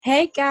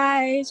Hey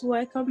guys,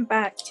 welcome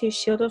back to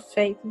Shield of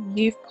Faith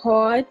Youth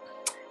Pod.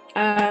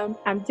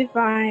 I'm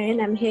Divine.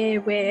 I'm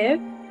here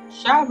with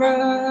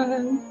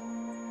Sharon,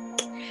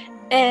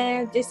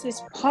 and this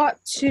is part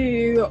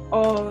 2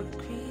 of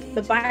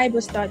the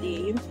Bible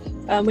study.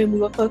 When we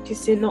were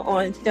focusing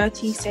on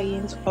 30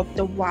 sayings of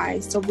the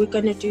wise, so we're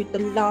gonna do the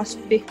last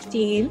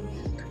 15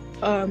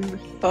 of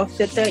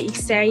the 30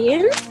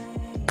 sayings.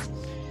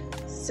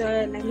 So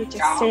let me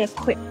just say a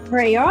quick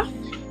prayer.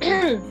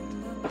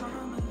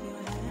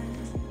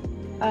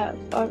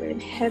 Father in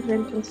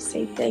heaven, I want to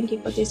say thank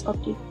you for this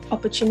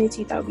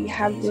opportunity that we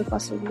have with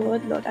us,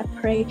 Lord. Lord, I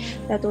pray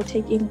that they'll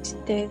take into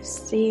their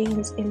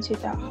sayings into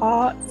their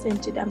hearts,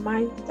 into their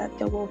minds, that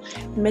they will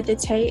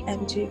meditate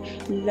and to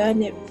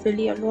learn it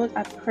fully. Lord,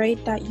 I pray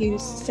that you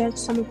send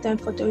some of them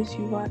for those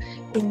who are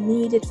in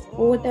need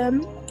for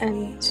them,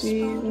 and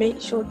to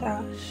make sure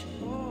that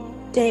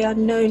they are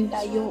known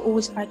that you're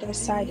always by their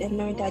side, and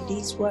know that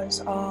these words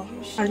are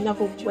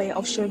another way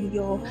of showing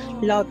your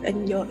love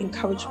and your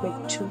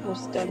encouragement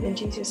towards them. In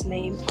Jesus'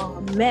 name,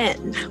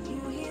 amen.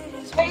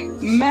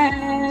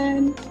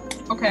 amen.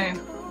 Okay,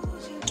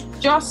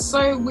 just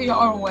so we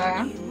are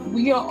aware,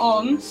 we are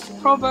on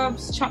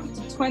Proverbs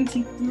chapter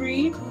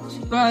 23,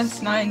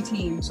 verse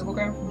 19. So we're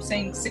going from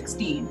saying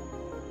 16.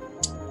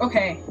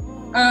 Okay,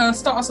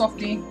 start us off,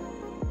 D.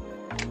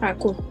 Alright,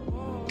 cool.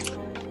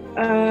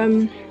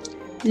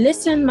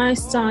 Listen, my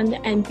son,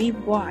 and be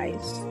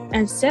wise,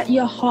 and set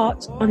your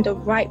heart on the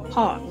right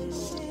path.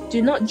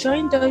 Do not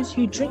join those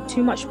who drink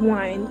too much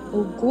wine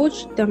or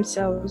gorge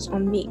themselves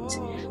on meat,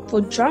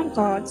 for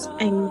drunkards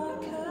and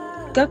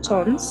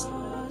gluttons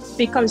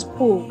becomes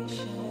poor,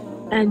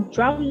 and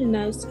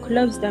drowniness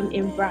clothes them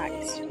in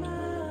rags.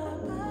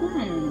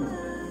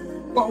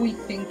 What are we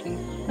thinking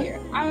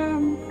here? I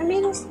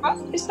mean, it's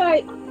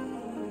like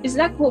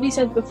what we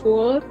said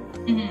before.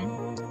 Mm-hmm.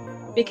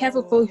 Be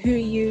careful for who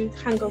you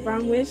hang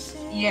around with.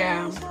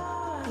 Yeah.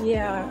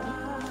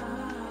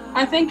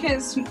 I think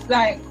it's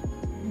like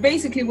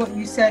basically what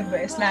you said, but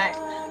it's like,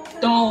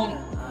 don't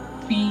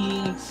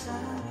be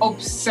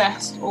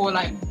obsessed or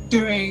like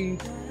you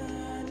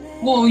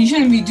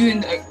shouldn't be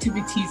doing the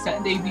activities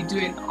that they be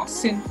doing that are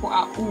sinful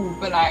at all,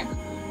 but like,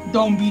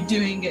 don't be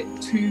doing it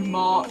too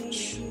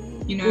much,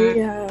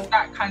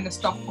 that kind of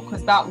stuff,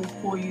 because that will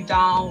pull you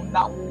down,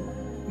 that will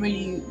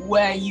really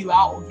wear you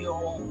out of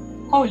your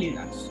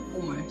holiness,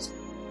 almost.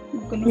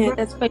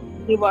 That's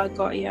basically what I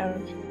got, yeah.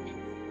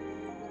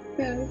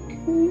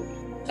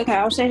 Okay,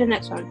 I'll say the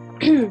next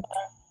one.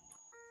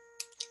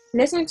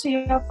 Listen to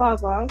your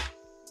father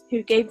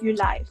who gave you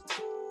life,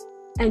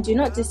 and do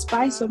not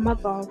despise your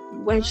mother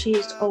when she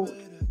is old.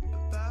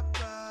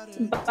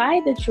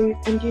 Buy the truth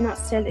and do not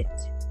sell it.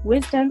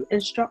 Wisdom,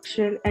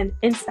 instruction, and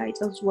insight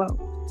as well.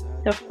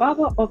 The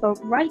father of a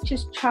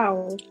righteous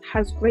child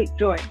has great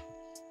joy.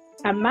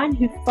 A man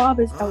who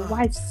fathers a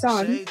wise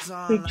son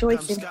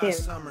rejoices in him.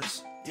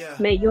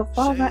 May your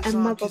father and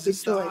mother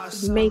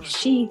rejoice. May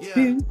she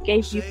who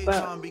gave you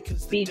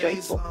birth be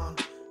joyful.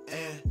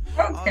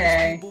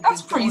 Okay,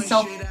 that's pretty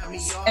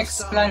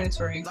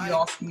self-explanatory if you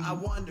ask me.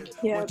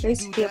 Yeah,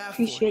 basically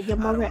appreciate your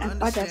mother and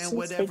father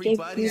since they gave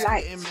you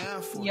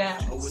life. Yeah,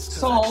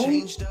 so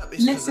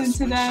listen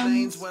to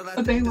them,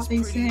 obey what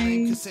they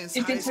say.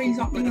 If they tell you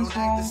something is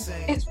wrong,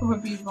 it's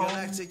probably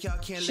wrong.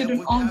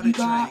 Shouldn't argue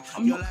that.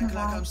 I'm not gonna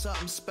lie.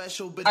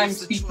 I'm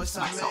speaking to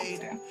myself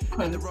here.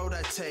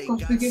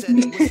 God forgive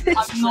me,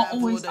 I'm not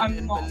always the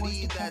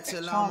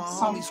perfect child.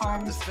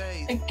 Sometimes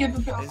I give a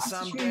bit of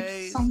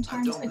attitude,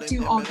 sometimes I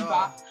do argue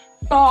back.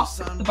 But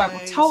the Bible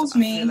tells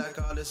me,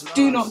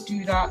 do not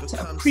do that,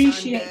 to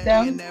appreciate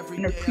them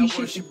and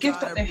appreciate the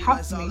gift that they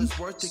have for me.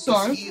 So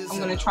I'm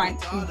going to try and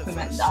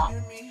implement that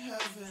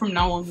from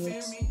now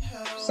onwards.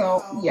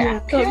 So yeah.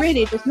 So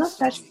really, there's no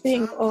such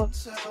thing of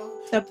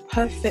the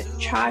perfect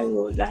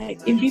child. Like,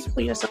 if you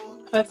put yourself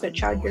perfect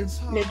child, you're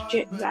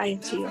legit lying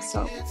to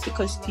yourself,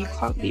 because you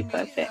can't be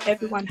perfect.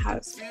 Everyone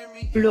has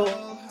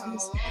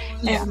flaws,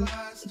 and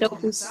there will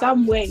be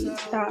some ways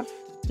that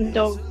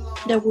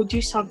they will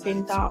do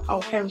something that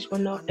our parents will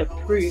not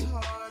approve.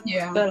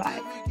 Yeah. But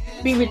like,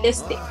 be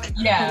realistic.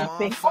 Yeah.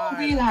 Don't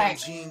be like,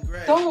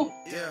 don't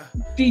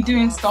be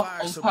doing stuff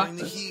on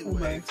purpose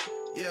almost.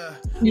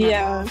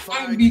 Yeah.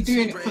 Don't be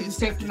doing it for the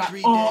sake of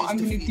like, I'm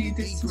going to do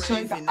this to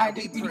show that I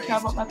don't really care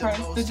about my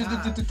parents.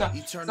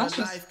 That's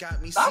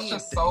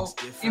just so,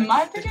 in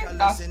my opinion,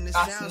 that's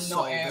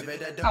not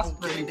it. That's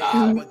really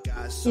bad.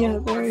 Yeah,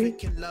 very.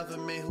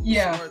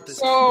 Yeah.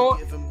 So,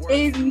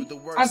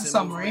 as a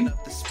summary,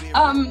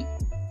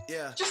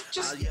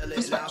 just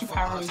respect your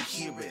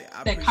parents.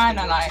 They kind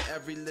of like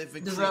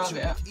deserve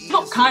it.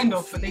 Not kind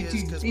of, but they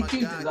do deserve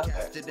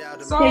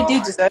it. So, they do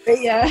deserve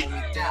it, yeah.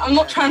 I'm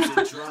not trying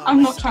to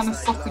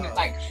soften it.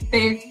 Like,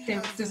 they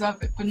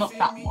deserve it, but not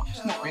that much.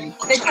 Not really.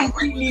 They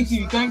completely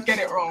do. Don't get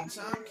it wrong.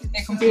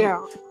 They completely. Yeah.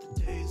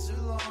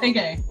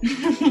 Okay.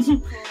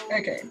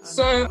 Okay.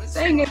 So,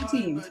 saying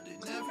 18.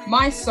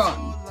 My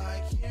son,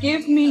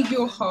 give me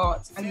your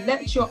heart and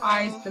let your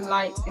eyes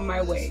delight in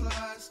my ways.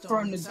 For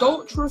an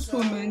adulterous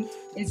woman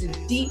is a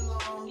deep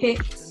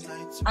pit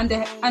and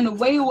the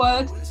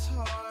wayward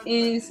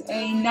is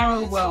a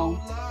narrow well.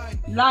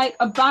 Like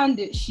a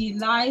bandit, she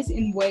lies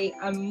in wait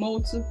and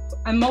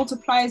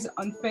multiplies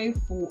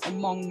unfaithful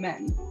among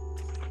men.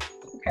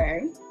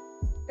 Okay.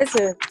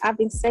 Listen, I've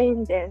been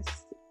saying this.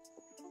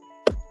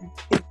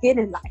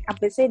 I've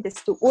been saying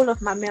this to all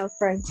of my male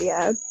friends.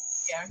 Yeah.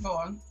 Yeah. Go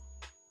on.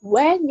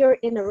 When you're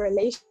in a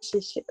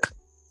relationship,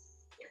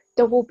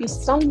 there will be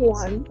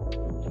someone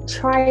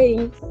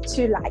trying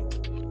to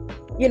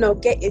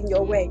get in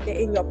your way, get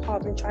in your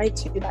path, and try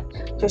to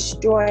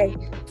destroy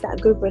that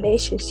good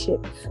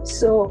relationship.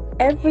 So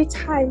every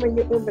time when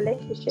you're in a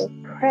relationship,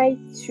 pray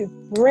to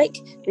break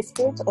the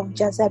spirit of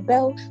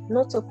Jezebel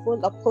not to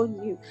fall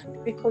upon you,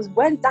 because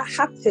when that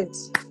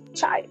happens,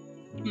 child,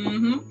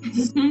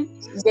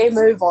 game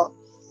over.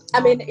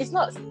 I mean, it's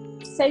not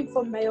same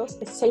for males,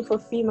 it's same for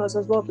females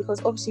as well,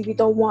 because obviously we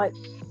don't want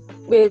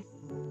with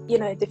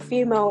the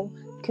female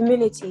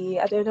community,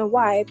 I don't know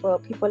why,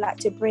 but people like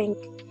to bring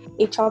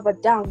each other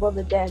down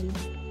rather than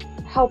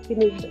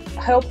helping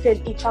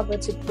each other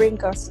to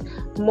bring us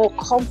more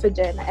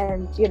confident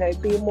and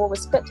being more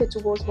respected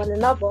towards one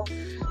another.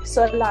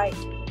 So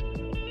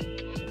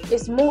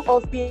it's more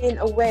of being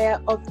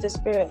aware of the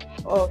spirit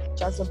of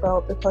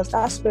Jezebel, because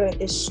that spirit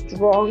is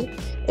strong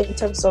in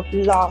terms of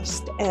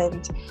lust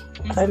and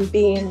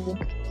being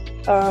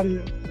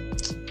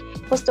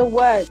what's the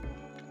word,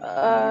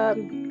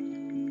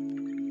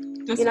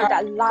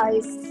 that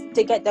lies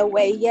to get their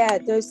way. Yeah,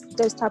 those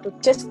type of,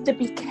 just to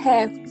be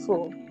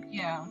careful.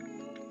 Yeah.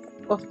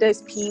 Of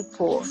those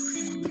people.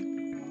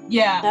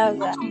 Yeah,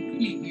 I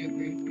completely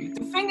agree with you.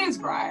 The thing is,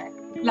 right,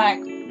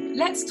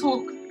 let's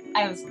talk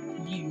as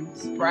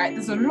youths, right?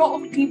 There's a lot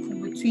of people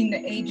between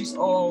the ages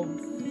of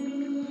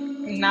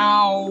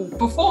now,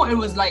 before it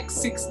was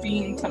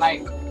 16 to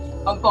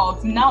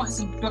above. Now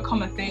it's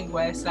become a thing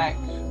where it's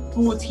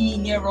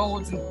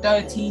 14-year-olds and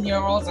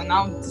 13-year-olds are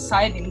now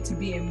deciding to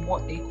be in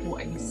what they call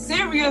a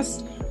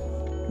serious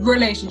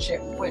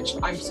relationship, which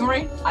I'm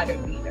sorry, I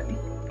don't need them.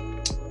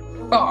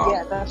 But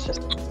yeah, that's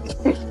just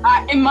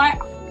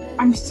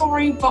I'm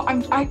sorry, but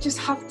I just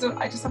have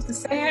to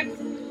say it.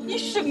 You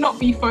should not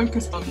be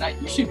focused on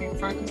that. You should be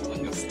focused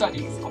on your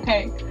studies,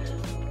 okay?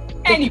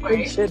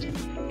 Anyways,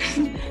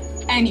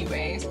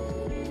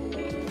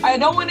 I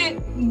don't want it,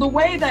 the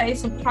way that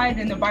it's applied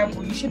in the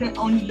Bible, you shouldn't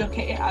only look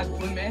at it as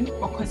women,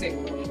 because it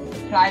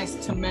applies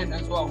to men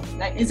as well.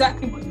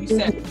 Exactly what you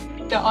said.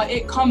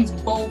 It comes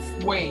both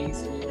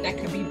ways. There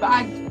could be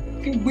bad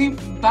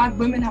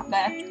women out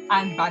there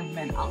and bad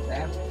men out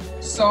there.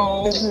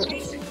 So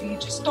basically,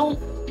 just don't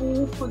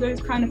fall for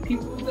those kind of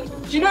people.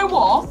 Do you know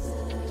what?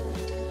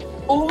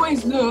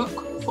 Always look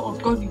for a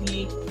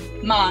godly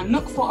man.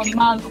 Look for a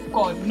man of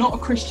God, not a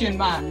Christian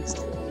man.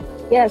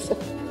 Yes,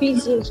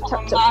 Ephesians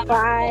chapter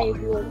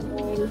 5,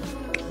 woman.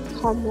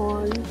 Come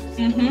on.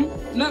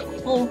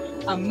 Look for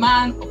a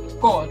man of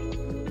God,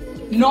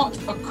 not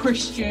a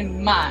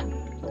Christian man.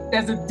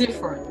 There's a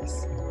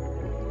difference.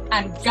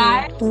 And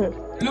guys,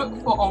 look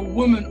for a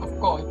woman of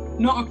God,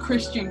 not a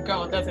Christian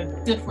girl. There's a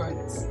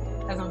difference.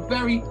 There's a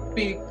very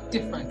big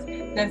difference.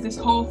 There's this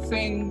whole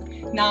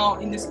thing now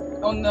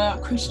on the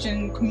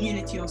Christian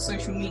community on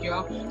social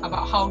media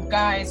about how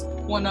guys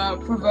want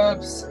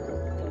Proverbs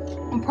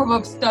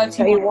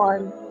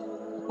 31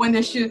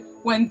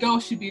 when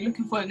girls should be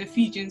looking for an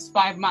Ephesians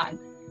 5 man.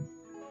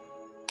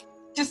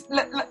 Just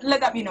let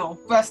that be known,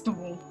 first of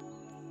all.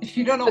 If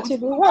you don't know, but to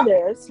be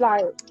honest,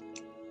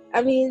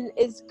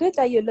 it's good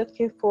that you're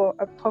looking for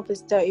a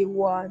Proverbs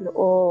 31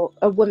 or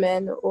a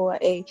woman or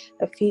a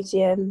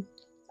Ephesians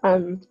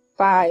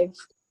 5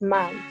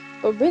 man.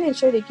 But really and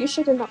truly, you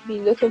should not be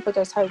looking for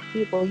those type of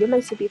people. You're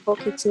meant to be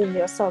focusing on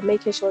yourself,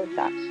 making sure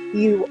that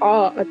you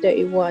are a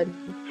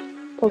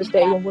 31 Proverbs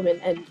 31 woman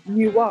and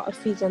you are a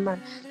Ephesians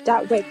man.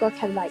 That way God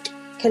can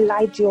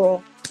collide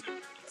your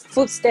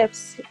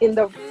footsteps in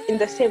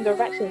the same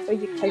direction, so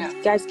you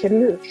guys can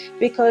move.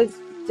 Because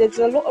there's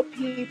a lot of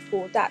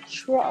people that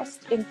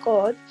trust in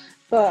God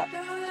but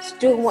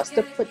still wants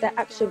to put their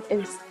action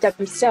in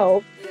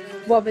themselves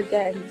rather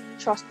than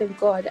trust in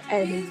God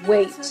and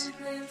wait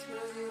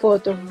for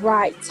the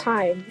right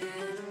time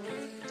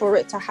for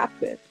it to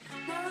happen.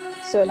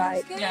 So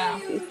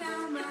it's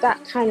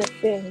that kind of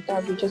thing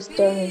that we just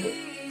don't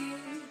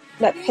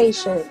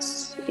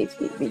patience.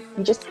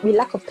 We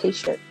lack of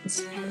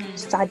patience,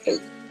 sadly.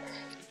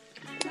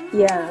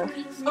 Yeah.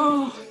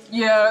 Oh,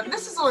 yeah.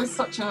 This is always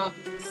such a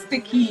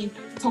sticky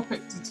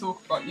topic to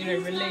talk about,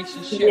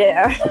 relationships.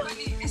 Yeah.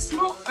 It's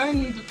not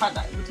only the fact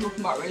that we're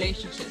talking about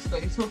relationships,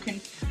 but you're talking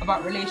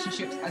about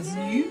relationships as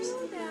youths.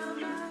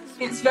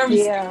 It's very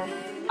sticky.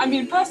 I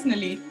mean,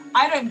 personally,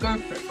 I don't go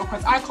for it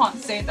because I can't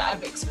say that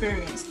I've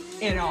experienced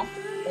enough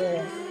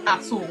or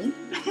at all,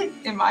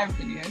 in my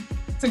opinion,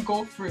 to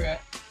go through it.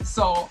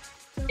 So,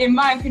 in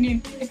my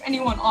opinion, if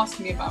anyone asks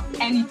me about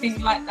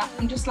anything like that,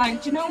 I'm just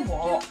like, do you know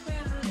what?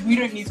 We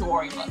don't need to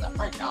worry about that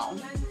right now.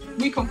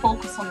 We can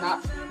focus on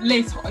that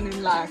later on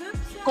in life.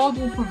 God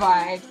will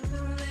provide,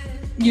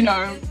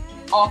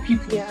 our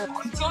people. Yeah.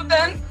 Until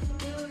then,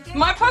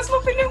 my personal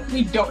opinion,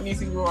 we don't need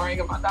to be worrying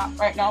about that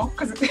right now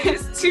because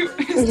it's too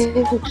much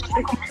of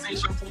a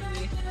conversation for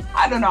me.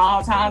 I don't know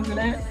how to handle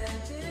it.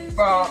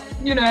 But,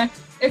 you know,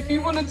 if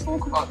you want to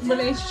talk about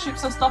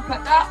relationships and stuff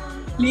like that,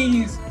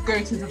 please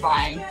go to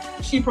Divine.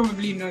 She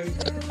probably knows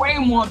way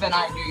more than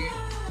I do.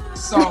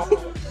 So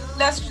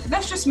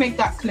let's just make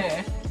that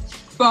clear.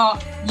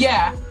 But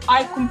yeah,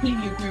 I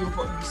completely agree with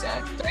what you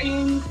said.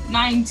 In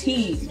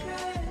 19,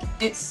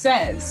 it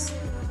says,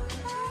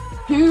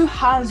 who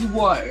has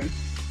woe?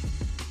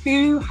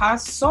 Who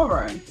has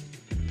sorrow?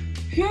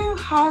 Who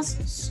has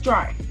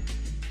strife?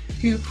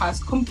 Who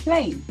has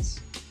complaints?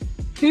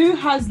 Who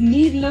has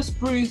needless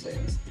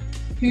bruises?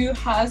 Who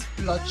has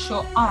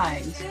bloodshot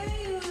eyes?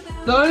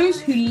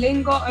 Those who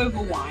linger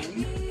over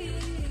wine,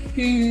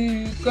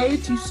 who go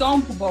to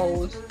sample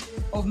bowls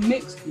of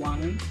mixed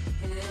wine,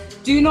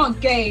 do not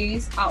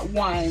gaze at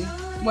wine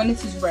when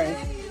it is red,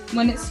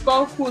 when it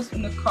sparkles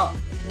in the cup,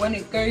 when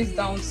it goes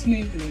down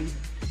smoothly.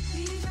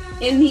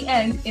 In the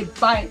end, it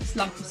bites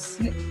like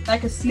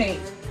a snake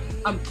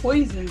and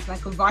poisons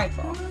like a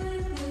viper.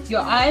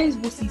 Your eyes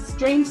will see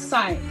strange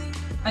sights,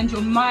 and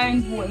your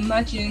mind will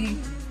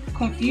imagine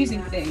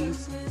confusing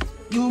things.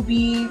 You'll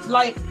be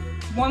like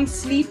one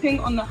sleeping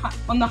on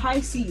the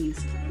high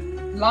seas,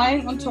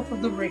 lying on top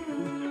of the rig.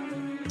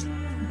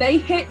 They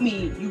hit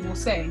me, you will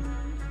say,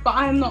 but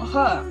I am not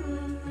hurt.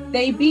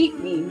 They beat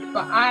me,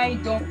 but I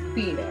don't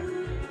feel it.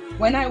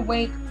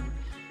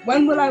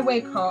 When will I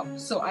wake up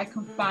so I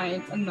can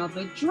find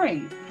another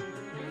drink?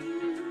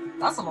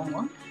 That's a long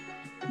one.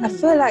 I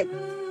feel like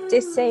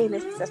this saying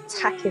is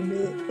attacking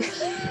me.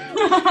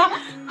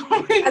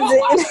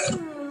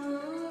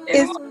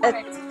 It's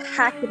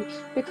attacking me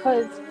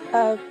because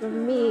for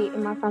me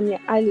in my family,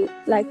 I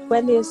like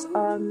when there's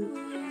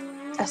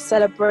a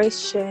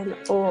celebration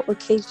or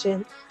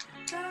occasion.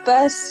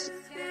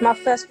 My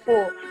first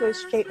thought goes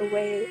straight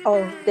away,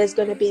 oh, there's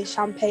gonna be a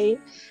champagne.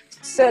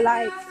 So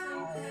like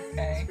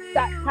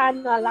that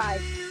kind of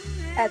like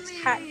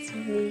attacked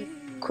me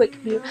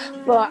quickly.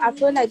 But I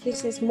feel like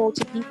this is more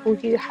to people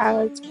who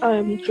had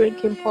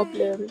drinking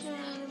problems,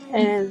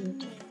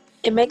 and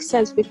it makes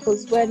sense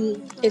because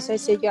when, as I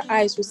said, your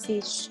eyes will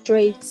see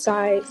strange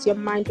sights, your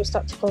mind will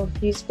start to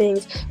confuse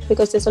things,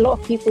 because there's a lot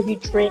of people who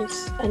drink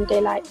and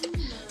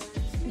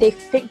they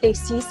think they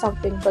see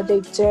something but they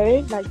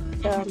don't, like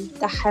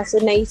they're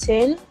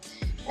hallucinating,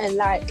 and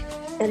like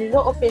a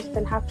lot of it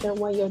can happen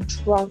when you're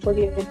drunk or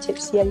you're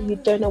tipsy and you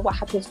don't know what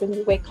happens when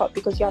you wake up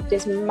because you have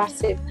this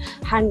massive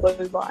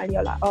hangover and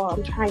you're like, oh,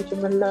 I'm trying to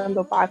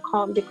remember but I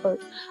can't because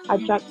I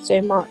drank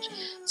so much.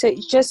 So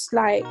it's just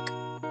like,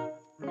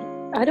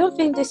 I don't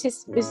think this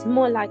is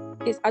more like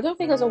this. I don't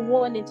think there's a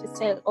warning to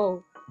say,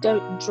 oh,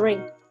 don't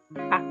drink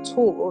at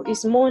all.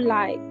 It's more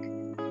like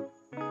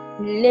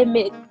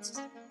limit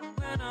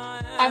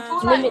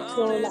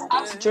your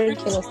like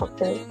drinking or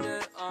something.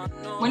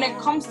 When it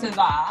comes to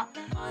that,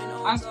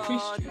 as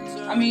Christians,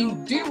 I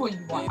mean, do what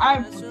you want. I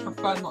would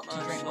prefer not to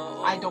drink.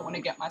 I don't want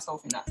to get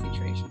myself in that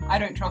situation. I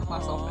don't trust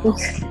myself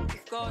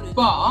enough.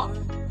 But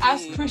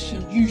as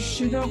Christians, you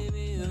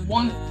shouldn't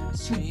want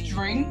to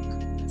drink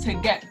to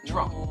get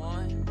drunk.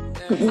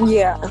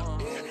 Yeah.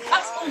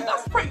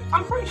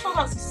 I'm pretty sure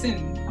that's a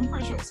sin. I'm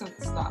pretty sure it says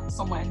that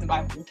somewhere in the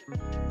Bible.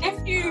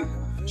 If you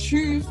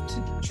choose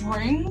to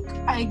drink,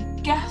 I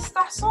guess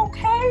that's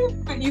okay,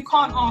 but you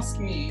can't ask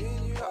me.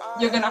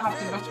 You're gonna have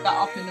to look that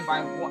up in the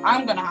Bible.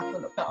 I'm gonna have to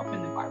look that up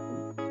in the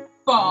Bible.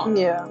 But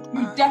yeah,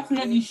 you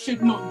definitely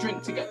should not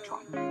drink to get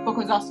drunk,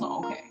 because that's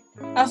not okay.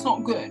 That's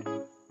not good,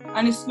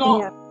 and it's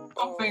not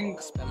something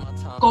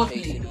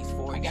godly,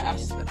 I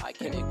guess.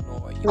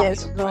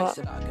 Yes, not.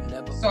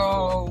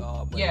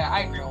 So yeah,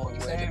 I agree with what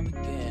you're saying.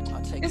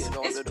 It's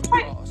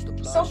quite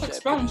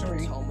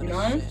self-explanatory, you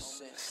know.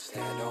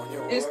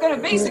 It's gonna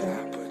basically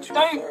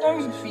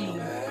don't be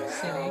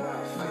silly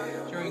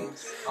with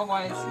drinks,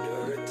 otherwise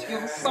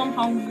you'll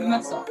somehow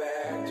mess up.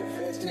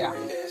 Yeah.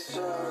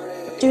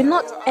 Do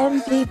not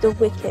envy the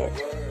wicked.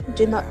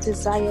 Do not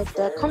desire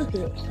their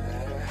company,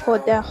 for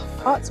their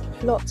hearts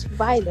plot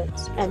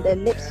violence and their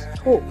lips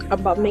talk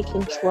about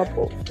making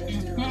trouble.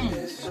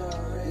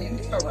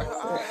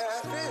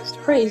 It's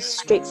pretty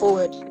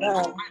straightforward.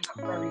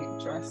 Very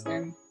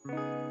interesting.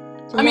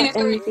 I mean, it's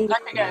very,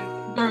 like,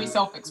 again, very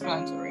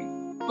self-explanatory,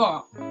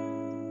 but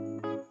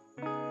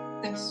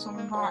there's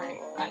some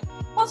right. Like,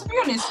 well, to be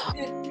honest,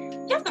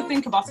 you have to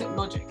think about it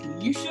logically.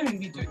 You shouldn't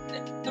be doing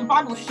it. The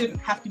Bible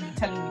shouldn't have to be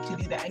telling you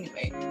to do that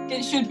anyway.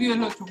 It should be a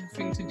logical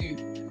thing to do.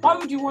 Why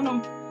would you want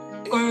to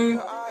go,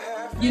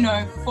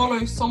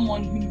 follow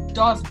someone who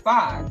does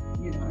bad,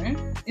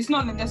 It's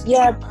not that there's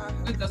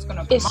good that's going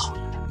to come out.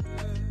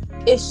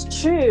 It's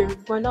true,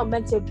 we're not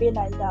meant to be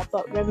like that,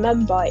 but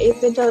remember,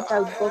 even though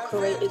that God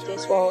created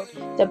this world,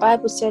 the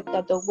Bible said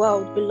that the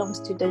world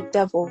belongs to the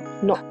devil,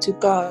 not to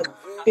God,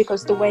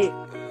 because the way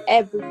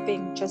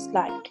everything just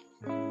like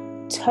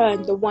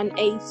turned the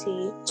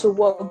 180 to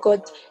what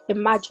God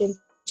imagined,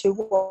 to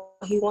what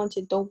he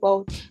wanted the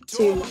world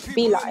to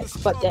be like.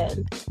 But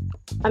then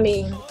I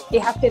mean,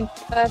 it happened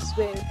first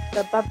with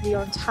the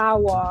Babylon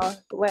Tower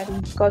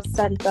when God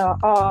sent the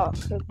ark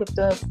with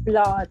the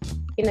flood.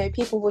 You know,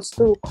 people will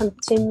still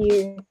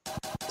continue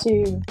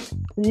to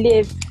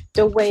live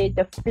the way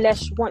the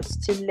flesh wants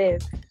to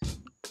live.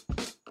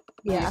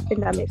 Yeah, I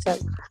think that makes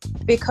sense.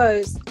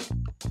 Because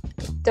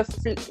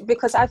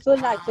I feel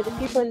like for the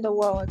people in the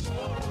world,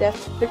 the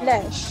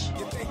flesh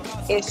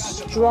is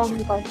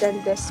stronger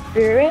than the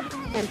spirit,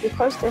 and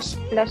because the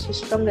flesh is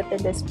stronger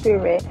than the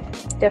spirit,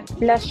 the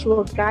flesh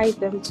will guide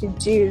them to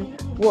do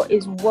what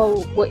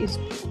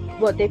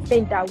they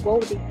think that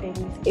worldly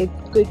things is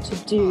good to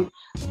do,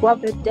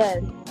 rather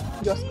than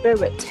your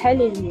spirit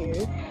telling you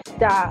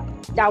that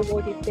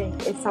worldly thing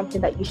is something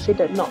that you should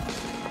not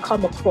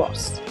come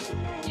across.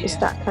 It's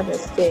that kind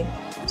of thing.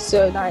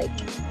 So like,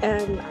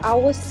 I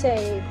would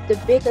say the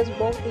biggest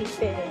worldly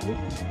thing,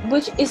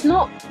 which is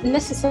not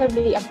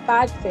necessarily a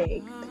bad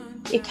thing,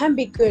 it can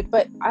be good,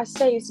 but I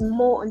say it's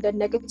more on the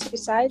negative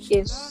side,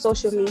 is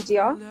social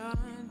media.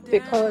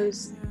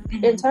 Because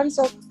in terms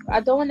of, I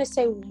don't want to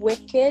say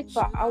wicked,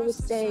 but I would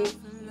say,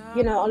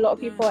 you know, a lot of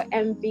people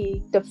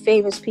envy the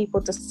famous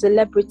people, the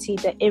celebrity,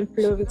 the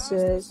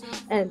influencers,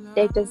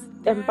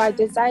 and by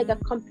design the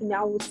company,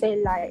 I would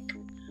say like,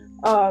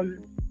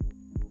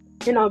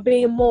 you know,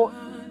 being more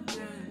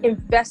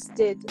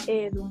invested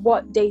in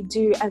what they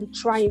do and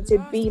trying to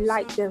be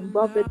like them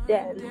rather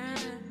than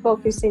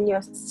focusing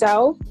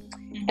yourself.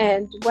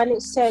 And when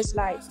it says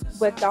like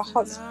with the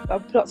hearts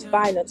plots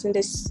violence and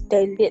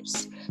their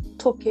lips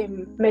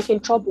talking, making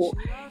trouble,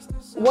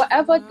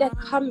 whatever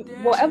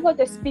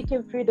they're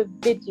speaking through the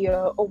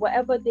video, or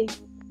whatever they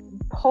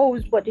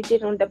pose, what they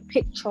did on the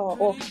picture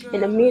or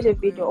in the music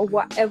video, or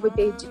whatever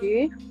they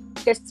do,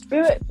 the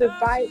spirit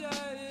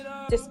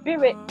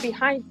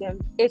behind them,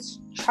 it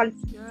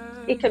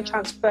can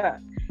transfer.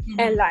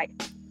 And like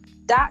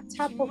that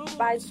type of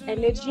bad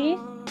energy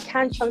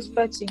can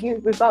transfer to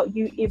you without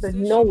you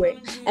even knowing.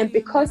 And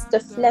because the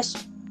flesh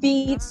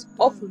feeds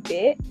off of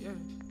it,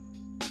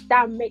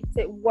 that makes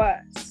it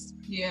worse.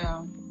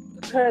 Yeah.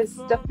 Because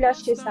the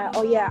flesh is like,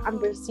 oh yeah, I'm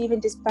receiving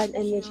this bad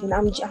energy, and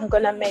I'm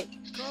gonna make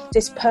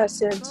this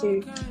person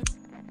to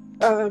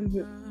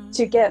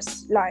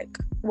guess like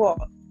what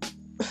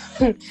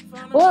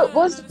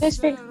what's this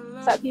thing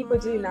that people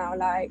do now,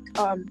 like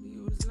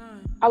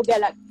I'll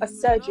get like a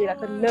surgery,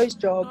 like a nose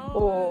job,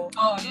 or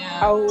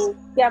I'll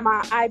get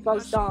my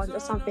eyebrows done or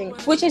something,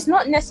 which is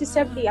not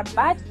necessarily a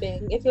bad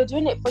thing. If you're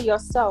doing it for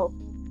yourself,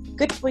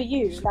 good for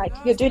you. Like,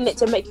 you're doing it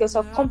to make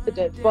yourself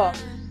confident.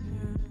 But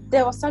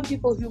there are some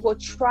people who will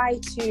try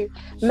to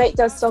make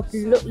themselves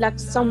look like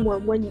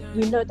someone when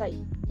you know that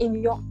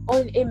in your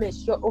own image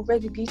you're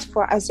already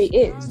beautiful as it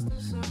is.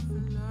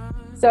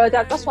 So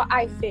that's what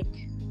I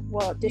think.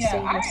 Well, this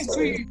thing is. I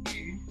agree with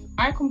you.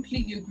 I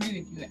completely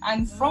agree with you.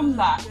 And from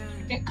that,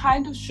 it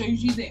kind of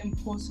shows you the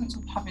importance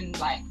of having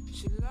like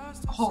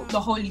the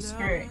Holy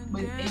Spirit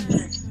within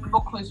you,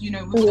 because, you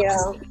know, with the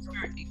Holy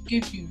Spirit, it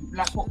gives you,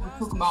 like what we were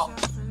talking about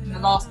in the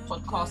last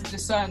podcast,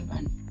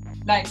 discernment.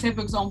 Like, say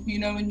for example, you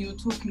know, when you were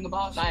talking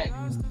about like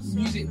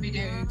music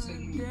videos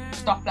and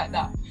stuff like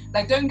that,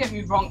 like, don't get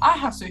me wrong, I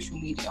have social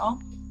media,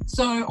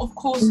 so of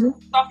course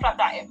stuff like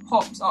that, it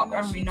pops up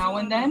every now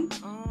and then,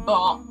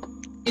 but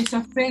it's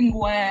a thing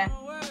where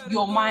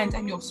your mind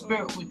and your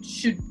spirit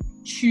should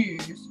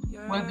choose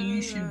whether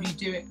you should be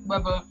doing,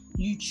 whether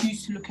you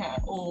choose to look at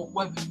it or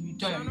whether you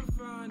don't.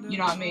 You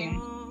know what I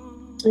mean?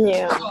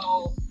 Yeah.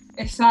 So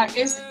it's like,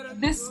 it's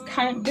this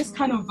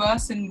kind of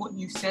verse in what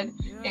you said,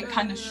 it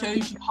kind of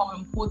shows you how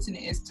important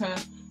it is to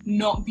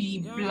not be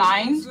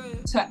blind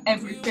to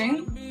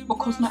everything,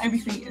 because not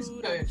everything is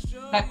good.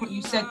 Like what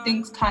you said,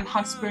 things can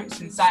have spirits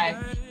inside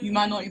you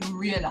might not even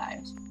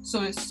realize.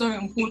 So it's so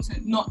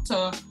important not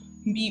to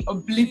be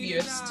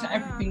oblivious to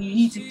everything. You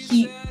need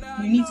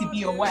to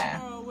be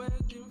aware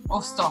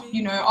of stuff.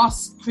 You know,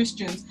 us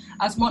Christians,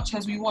 as much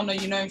as we want to,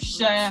 you know,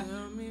 share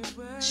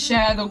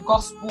the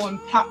gospel and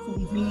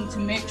platforms, we need to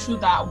make sure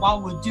that while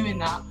we're doing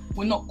that,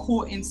 we're not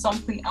caught in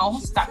something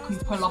else that can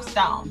pull us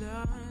down.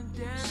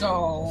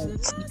 So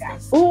yeah.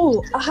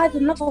 Oh, I had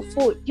another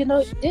thought. You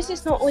know, this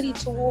is not only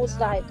towards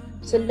like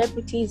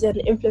celebrities and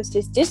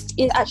influencers, this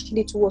is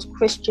actually towards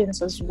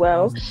Christians as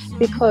well.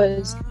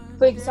 Because,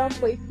 for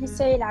example, if you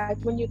say like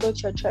when you go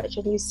to a church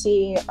and you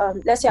see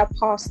let's say a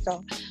pastor,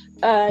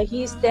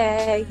 he's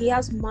there, he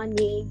has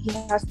money, he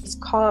has these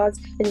cars,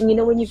 and you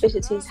know, when you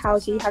visit his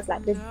house, he has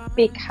like this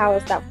big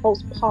house that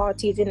holds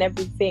parties and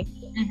everything.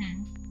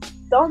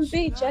 Don't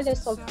be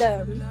jealous of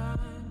them,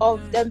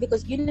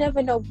 because you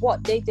never know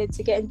what they did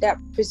to get in that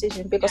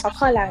position. Because I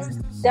can't lie,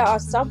 there are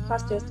some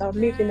pastors that are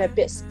moving a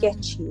bit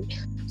sketchy.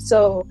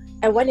 So,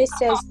 and when it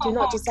says do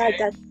not decide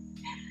that.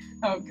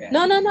 Okay.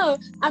 No,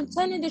 I'm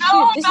telling the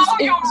truth. It's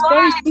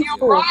very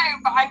truthful. You're right,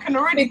 but I can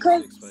already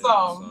because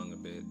so.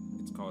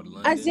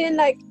 As in,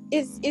 like,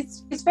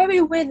 it's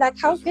very weird. Like,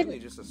 how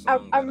can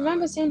I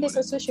remember seeing this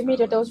on social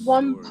media? There was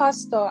one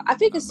pastor, I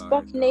think it's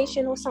Spark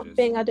Nation or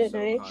something, I don't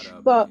know,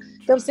 but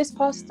there was this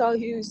pastor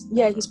he's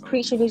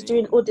preaching, he's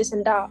doing all this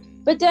and that.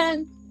 But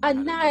then at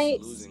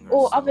nights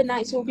or other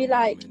nights we'll be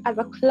like at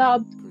a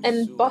club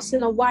and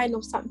busting a wine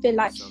or something.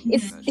 Like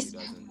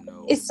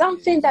it's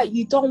something that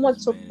you don't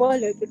want to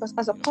follow, because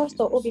as a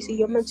pastor, obviously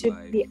you're meant to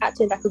be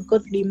acting like a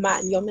godly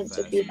man. You're meant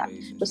to be like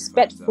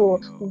respectful.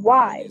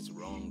 Why?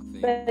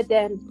 But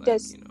then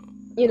there's,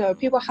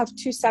 people have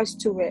two sides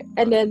to it.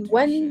 And then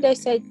when they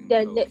say,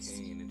 then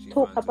let's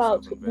talk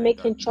about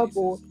making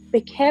trouble,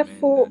 be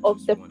careful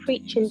of the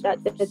preaching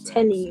that they're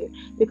telling you,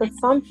 because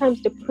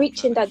sometimes the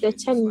preaching that they're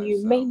telling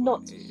you may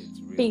not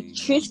be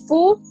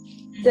truthful.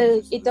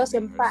 It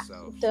doesn't back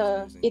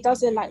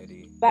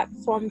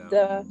from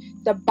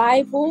the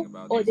Bible,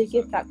 or they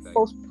give like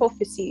false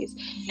prophecies.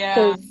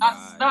 Yeah,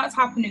 that's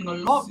happening a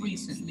lot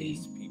recently.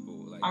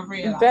 I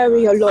realize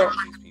very a lot,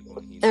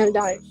 and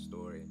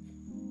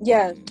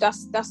yeah,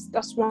 that's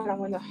one I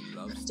want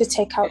to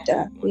take out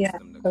there. Yeah,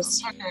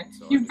 because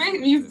you've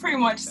pretty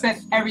much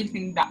said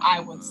everything that I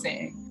would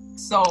say.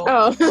 So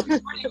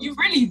you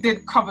really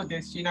did cover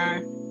this,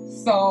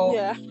 So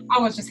yeah. I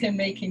was just here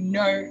making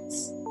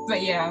notes.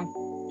 But yeah,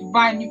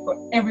 Ryan, you put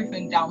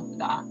everything down for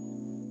that.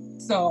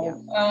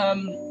 So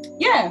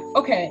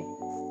okay.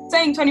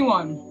 Saying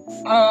 21.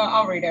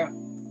 I'll read it.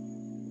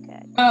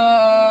 Okay.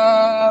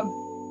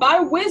 By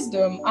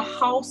wisdom a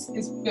house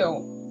is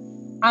built,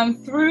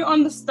 and through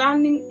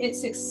understanding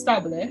it's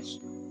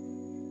established.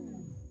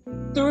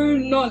 Through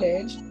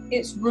knowledge,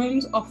 its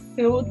rooms are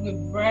filled with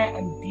rare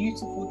and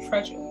beautiful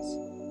treasures.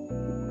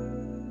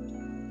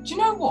 Do you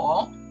know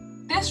what?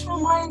 This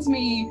reminds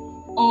me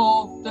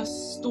of the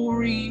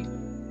story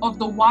of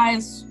the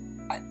wise.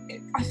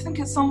 I think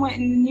it's somewhere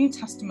in the New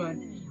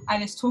Testament,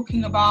 and it's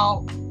talking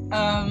about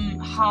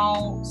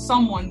how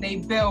they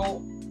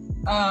built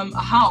a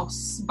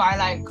house by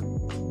like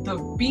the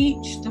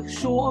beach, the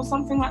shore, or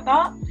something like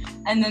that,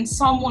 and then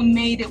someone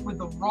made it with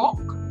a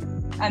rock,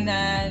 and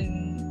then.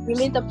 You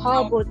mean the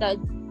parable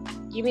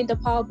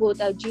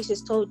that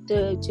Jesus told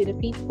to the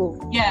people?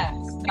 Yes,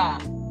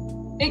 that.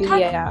 It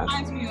kind of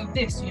reminds me of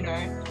this,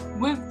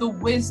 with the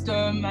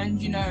wisdom and,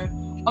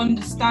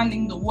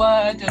 understanding the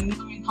word and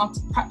knowing how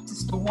to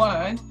practice the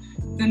word,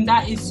 then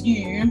that is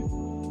you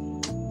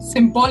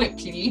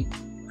symbolically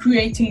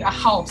creating a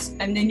house,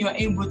 and then you're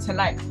able to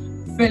like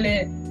fill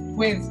it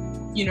with,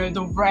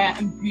 the rare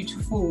and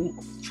beautiful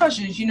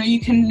treasures. You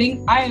can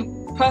I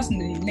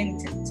personally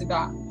linked it to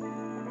that.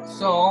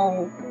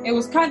 So it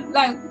was kind of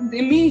like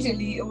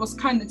immediately it was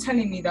kind of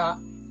telling me that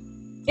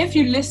if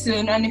you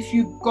listen and if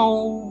you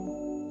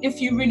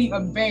really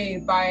obey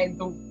by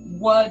the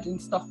word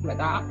and stuff like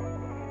that,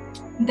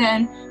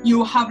 then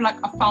you'll have like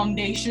a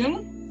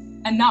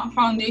foundation, and that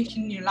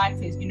foundation in your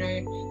life is,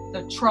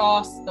 the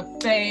trust, the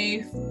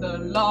faith, the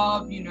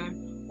love,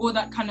 all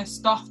that kind of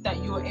stuff that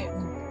you're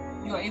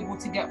able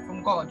to get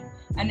from God.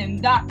 And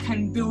then that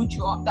can build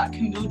you up. That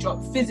can build you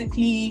up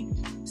physically,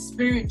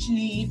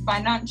 spiritually,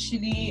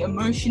 financially,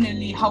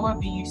 emotionally,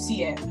 however you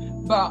see it.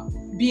 But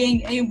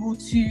being able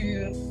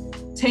to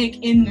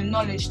take in the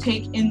knowledge,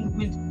 take in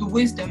with the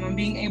wisdom, and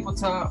being able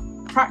to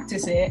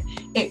practice it,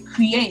 it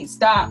creates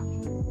that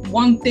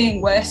one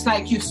thing where it's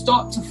like you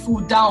start to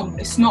fall down.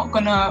 It's not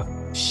gonna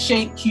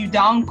shake you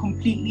down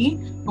completely,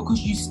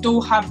 because you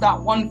still have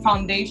that one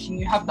foundation,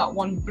 you have that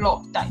one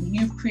block that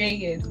you've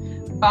created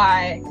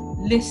by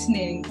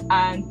listening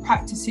and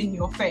practicing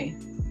your faith.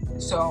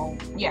 So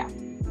yeah,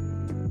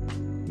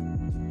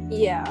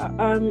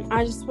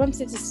 I just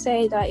wanted to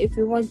say that if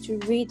you want to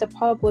read the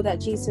parable that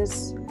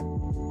Jesus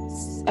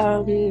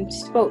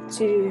spoke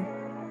to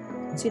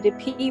the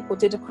people,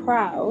 to the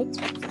crowd,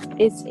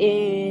 it's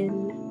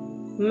in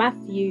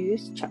Matthew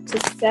chapter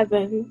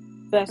 7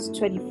 verse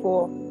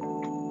 24.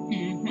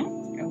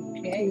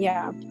 Okay.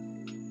 Yeah.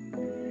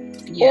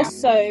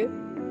 Also,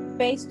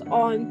 based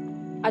on,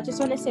 I just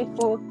want to say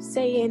for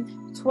saying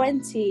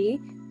 20,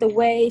 the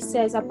way it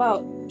says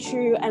about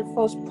true and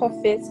false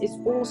prophets is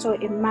also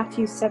in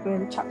Matthew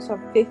 7, chapter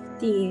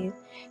 15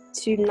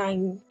 to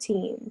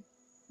 19.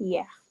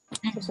 Yeah,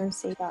 just want to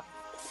say that.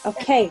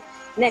 Okay,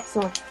 next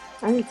one.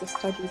 I need to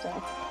study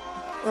that.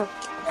 Oh,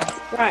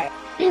 right.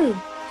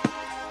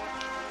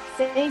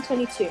 Saying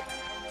 22.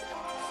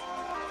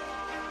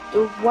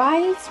 The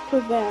wise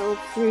prevail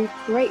through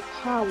great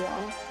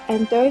power,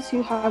 and those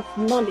who have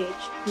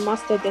knowledge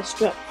master their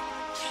strength.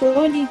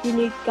 Surely you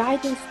need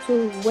guidance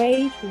to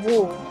wage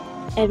war,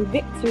 and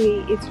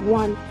victory is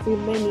won through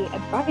many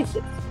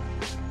advisors.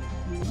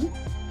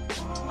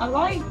 I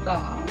like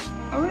that.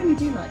 I really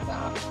do like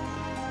that.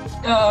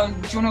 Do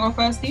you want to go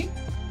first, Steve?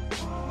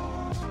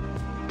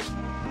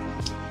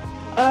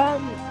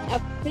 I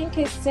think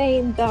it's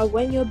saying that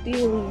when you're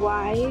being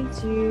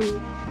wise,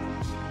 you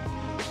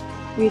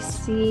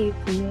receive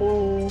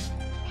more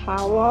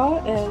power,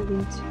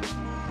 and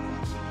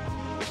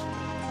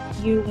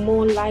you're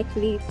more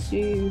likely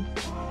to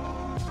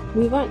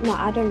move on. No,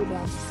 I don't really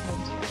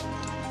understand.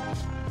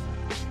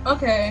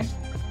 Okay.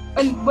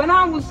 And when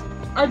I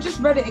just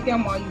read it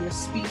again while you were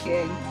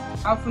speaking.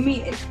 For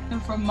me, it kind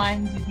of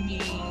reminded me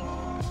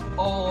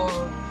of,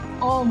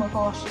 oh my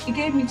gosh, it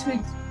gave me 3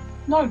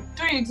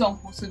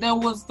 examples. So there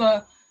was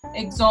the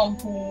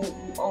example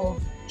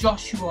of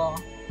Joshua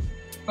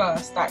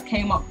verse that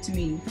came up to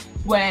me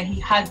where he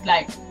had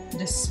like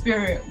the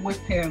Spirit with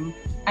him,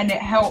 and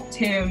it helped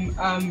him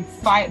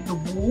fight the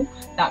wall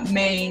that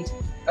made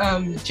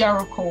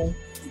Jericho,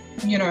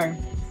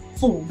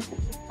 fall.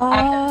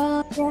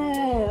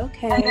 Yeah,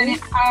 okay.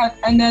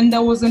 And then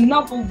there was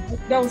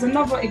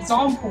another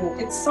example.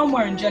 It's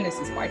somewhere in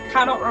Genesis, but I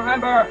cannot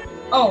remember.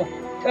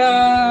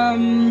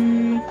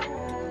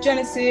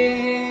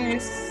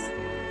 Genesis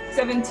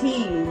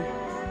 17.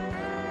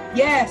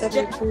 Yes,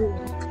 17.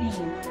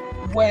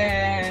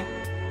 Where,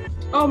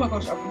 oh my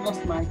gosh, I've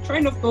lost my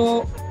train of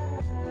thought.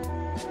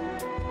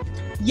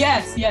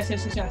 Yes.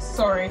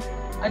 Sorry,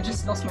 I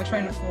just lost my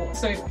train of thought.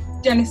 So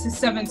Genesis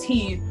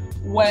 17,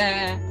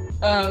 where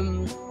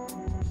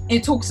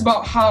it talks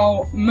about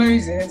how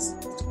Moses,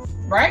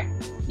 right?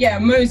 Yeah,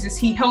 Moses,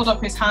 he held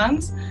up his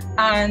hands,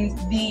 and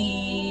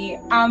the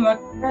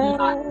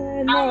Amalekite.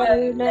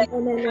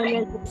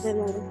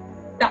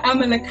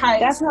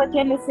 That's not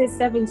Genesis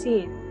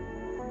 17.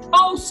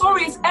 Oh,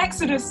 sorry, it's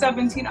Exodus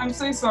 17. I'm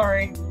so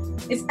sorry.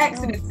 It's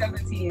Exodus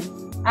 17.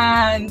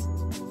 And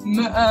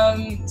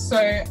so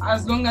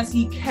as long as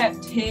he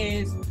kept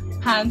his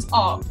hands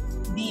up,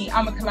 the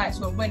Amalekites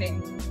were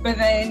winning. But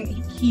then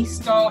he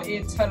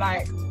started to,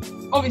 like,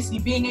 obviously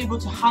being able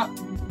to have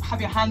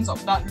your hands up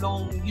that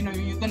long,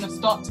 you're going to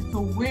start to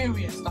feel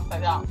weary and stuff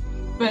like that.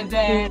 But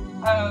then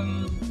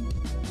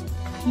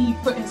he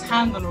put his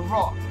hand on a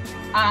rock,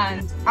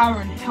 and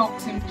Aaron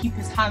helped him keep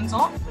his hands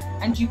up.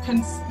 And you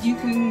can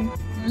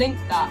link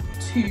that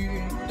to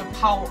the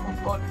power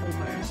of God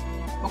almost,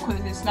 because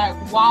it's like,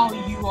 while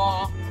you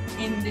are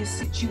in this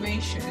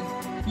situation,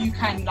 you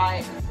can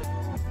like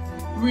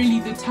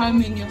really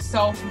determine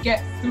yourself,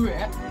 get through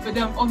it. But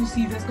then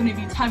obviously there's going to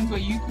be times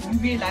where you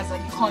realize that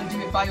you can't do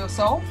it by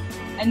yourself.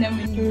 And then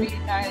when you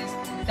realize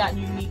that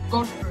you need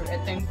God through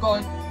it, then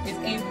God is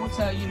able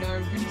to,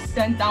 really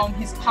send down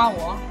his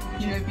power,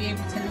 be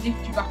able to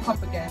lift you back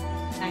up again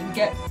and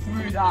get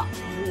through that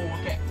war,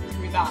 get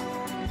through that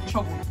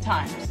troubled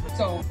times.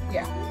 So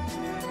yeah,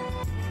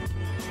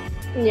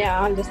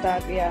 I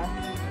understand. Yeah,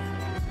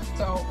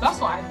 so that's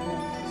what I feel.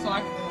 So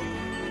I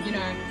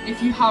feel,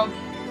 if you have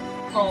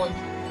God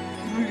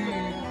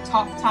through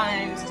tough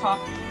times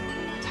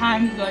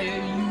where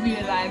you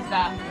realize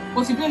that,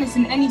 well, to be honest,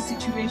 in any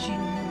situation you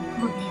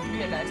probably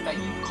realize that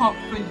you can't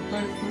really go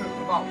through it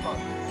without God.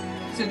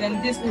 So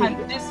then this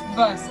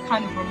verse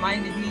kind of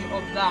reminded me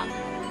of that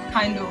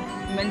kind of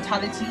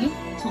mentality,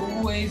 to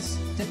always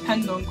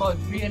depend on God,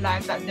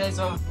 realize that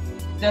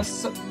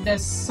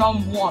there's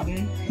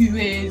someone who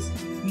is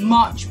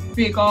much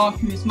bigger,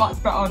 who is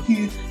much better,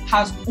 who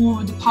has all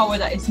the power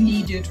that is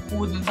needed,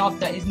 all the love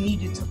that is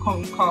needed to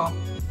conquer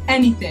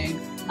anything,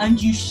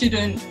 and you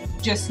shouldn't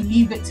just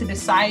leave it to the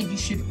side. You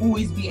should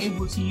always be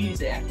able to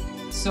use it.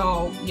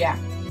 So yeah,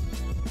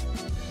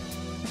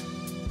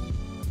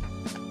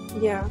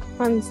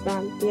 I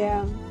understand.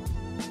 Yeah.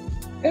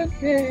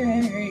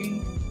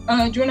 Okay.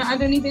 Do you want to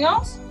add anything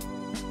else?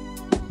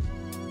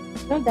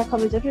 No, that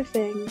covers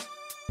everything.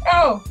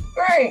 Oh,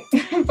 great.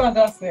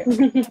 Fantastic.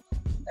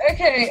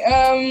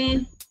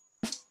 Okay,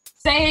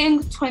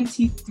 saying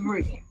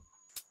 23.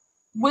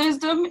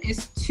 Wisdom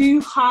is too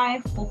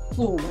high for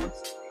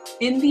fools.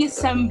 In the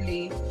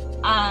assembly,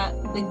 at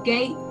the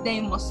gate,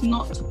 they must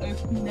not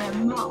open their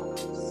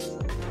mouths.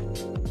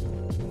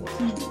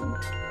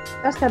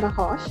 That's kind of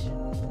harsh.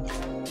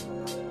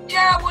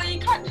 Yeah, well, you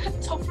can't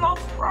tough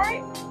love,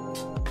 right?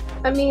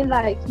 I mean,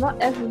 like, not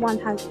everyone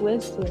has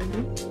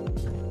wisdom.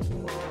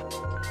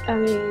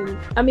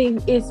 I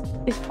mean, it's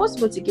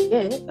possible to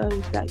get.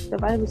 Like the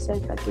Bible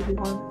says that if you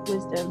want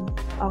wisdom,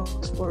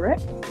 ask for it.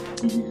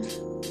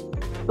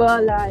 Mm-hmm.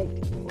 But like,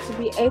 to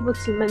be able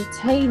to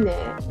maintain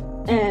it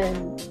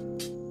and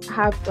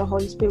have the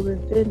Holy Spirit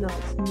within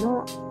us,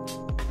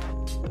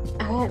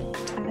 I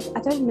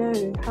don't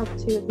know how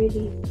to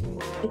really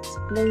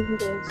explain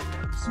this.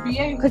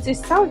 Because it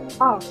sounds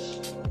harsh.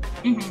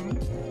 Mm-hmm.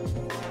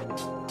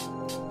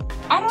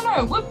 I don't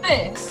know, with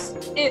this,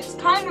 it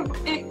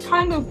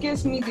kind of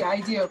gives me the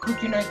idea,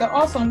 because there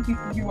are some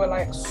people who are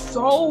like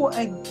so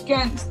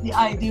against the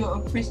idea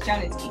of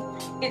Christianity.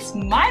 It's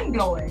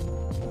mind-blowing.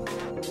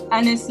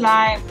 And it's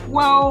like,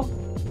 well,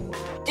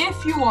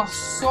 if you are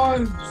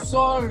so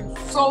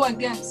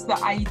against the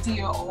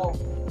idea of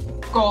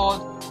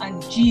God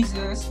and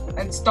Jesus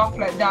and stuff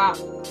like that,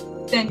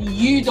 then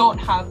you don't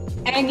have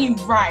any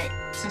right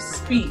to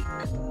speak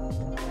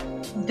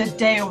the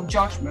day of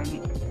judgment,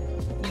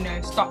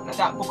 stuff like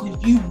that, because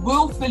you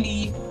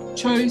willfully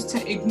chose to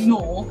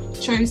ignore,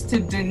 chose to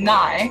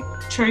deny,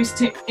 chose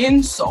to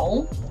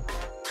insult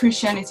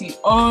Christianity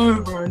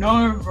over and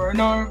over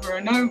and over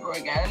and over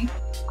again.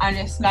 And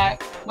it's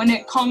like, when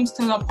it comes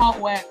to the part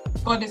where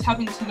God is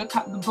having to look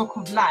at the book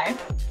of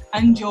life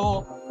and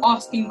you're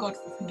asking God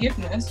for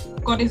forgiveness,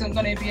 God isn't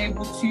going to be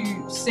able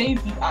to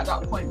save you at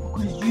that point,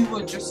 because you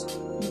were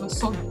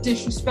so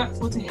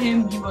disrespectful to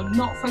him. You were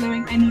not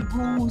following any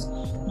rules.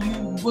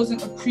 You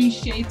wasn't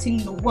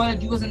appreciating the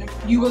word. You was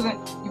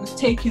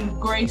taking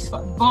grace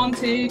for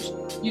advantage,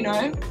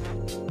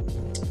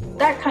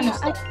 that kind of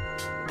stuff.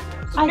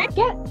 I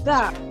get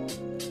that,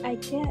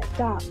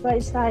 but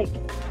it's like,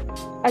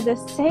 at the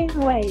same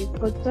way,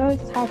 for those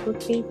type of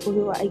people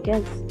who are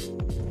against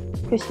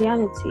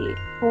Christianity,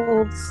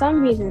 for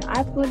some reason,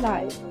 I feel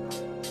like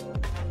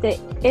the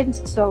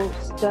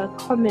insults, the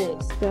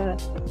comments, the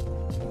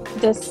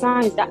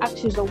signs, the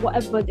actions, or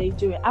whatever they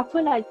do, I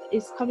feel like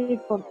it's coming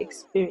from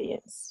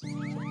experience.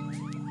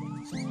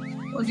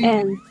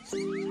 And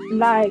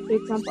like, for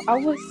example, I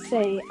would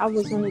say I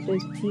was one of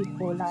those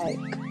people, like,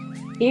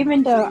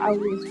 even though I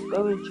was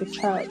going to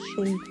church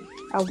and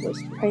I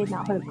was praying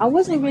at home, I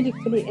wasn't really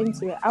fully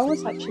into it. I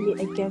was actually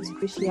against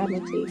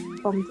Christianity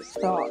from the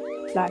start.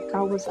 Like,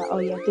 I was like, oh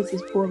yeah, this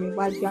is boring.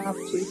 Why do you have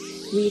to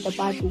read the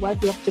Bible? Why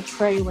do you have to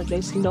pray when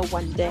there's no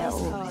one there,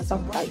 or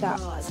stuff like that?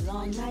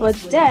 But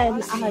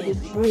then I had a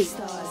dream,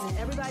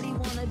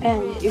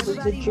 and it was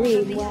a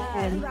dream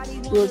when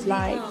it was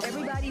like,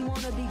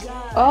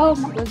 oh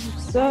my God,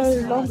 so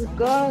long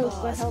ago,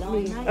 God help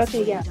me.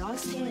 Okay, yeah.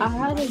 I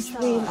had a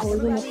dream, I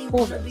was in a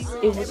forest.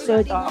 It was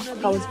so dark,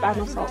 I was by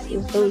myself.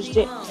 There was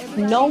just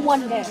no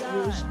one there,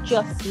 it was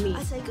just me.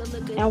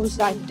 And I was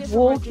like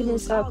walking in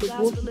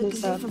circles.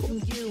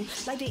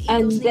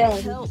 And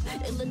then,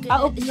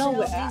 out of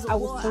nowhere, I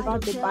was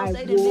surrounded by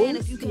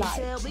wolves,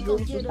 like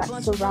wolves was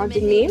like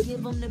surrounding me.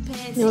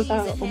 And I was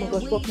like, oh my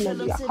gosh, what can I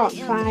do? I can't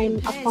climb,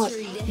 I can't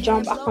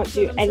jump, I can't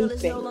do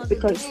anything.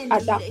 Because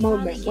at that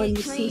moment, when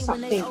you see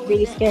something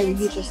really scary,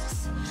 you just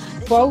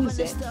froze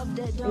it.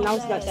 And I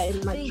was like that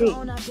in my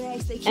dream.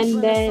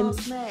 And then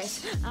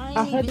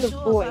I heard the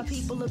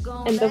voice,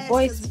 and the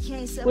voice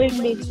brought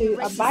me to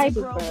a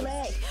Bible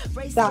verse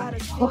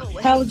that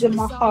held in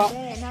my heart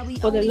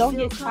for the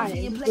longest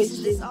time, which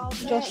is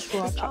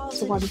Joshua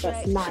chapter 1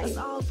 verse 9.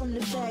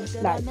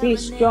 Like, be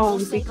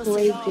strong, be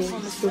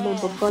courageous,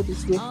 remember God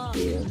is with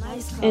you.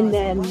 And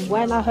then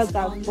when I heard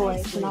that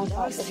voice, and I was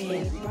like,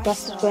 okay,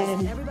 that's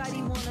when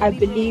I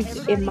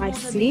believed in my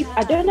sleep.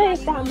 I don't know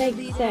if that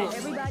makes sense,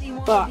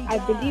 but I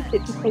believed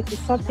it because it's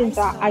something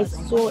that I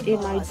saw in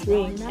my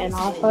dream, and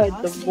I heard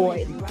the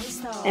voice.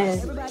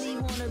 And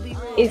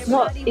it's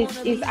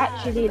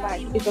actually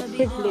like, it's a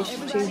privilege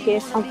to hear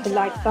something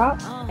like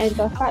that. And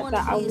the fact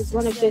that I was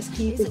one of those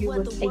people who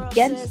was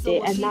against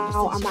it, and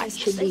now I'm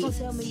actually,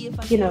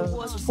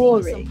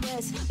 for it,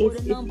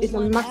 it's a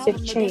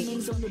massive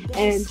change.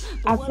 And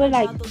I feel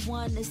like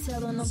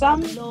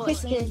some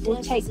Christians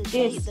will take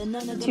this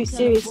too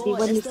seriously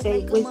when you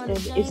say wisdom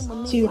is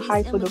too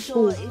high for the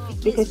fool,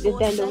 because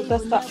then they'll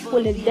just start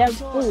calling them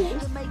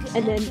fools,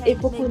 and then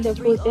if we call them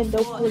fools, then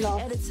they'll call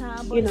us,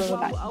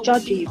 like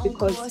judgy,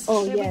 because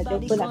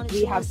they'll feel like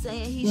we have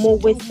more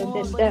wisdom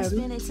than them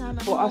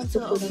for us to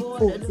call them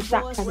fools. It's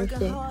that kind of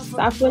thing. So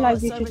I feel like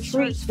we should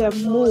treat them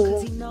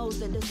more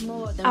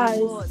as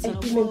a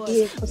human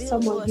being, for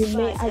someone who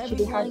may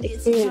actually have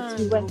experience,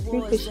 who went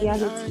through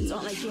Christianity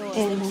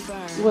and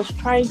was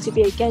trying to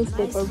be against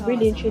it, but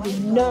really and truly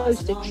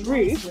knows the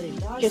truth,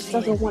 just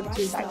doesn't want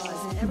to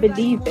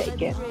believe it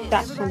again,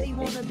 that kind of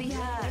thing.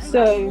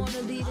 So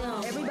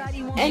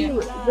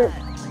anyway,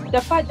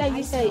 the fact that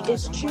you say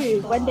is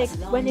true,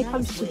 when it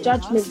comes to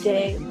Judgment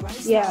Day,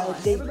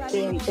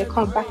 they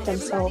can't back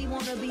themselves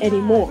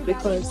anymore,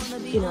 because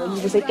you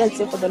was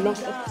against it for the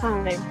longest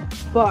time.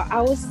 But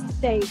I would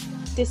say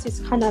this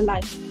is kind of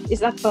like,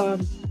 it's like a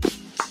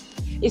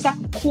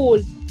call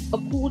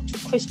to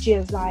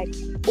Christians, like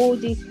all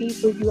these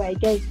people who are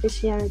against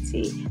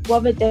Christianity,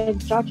 rather than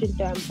judging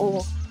them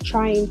or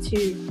trying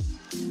to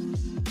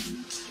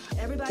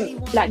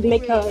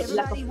make a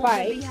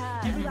fight,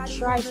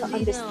 try to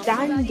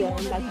understand them,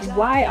 like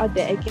why are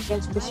they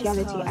against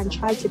Christianity, and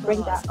try to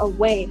bring that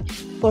away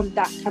from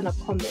that kind of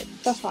comment.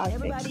 That's what I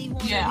think.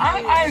 Yeah,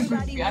 I agree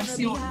with you. I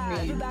see what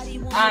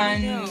you mean,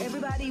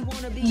 and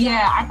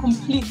I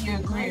completely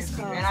agree with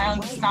you, and I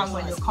understand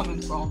where you're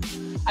coming from.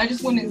 I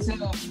just want you to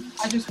know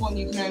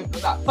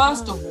that,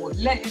 first of all,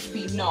 let it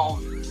be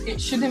known, it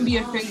shouldn't be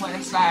a thing where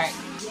it's like,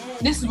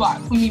 this is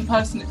what, for me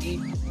personally,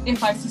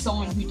 if I see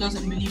someone who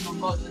doesn't believe in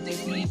God, or they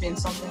believe in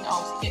something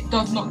else, it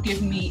does not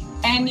give me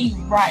any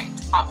right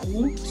at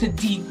all to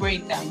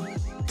degrade them,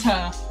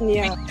 to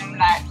make them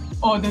like,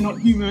 oh, they're not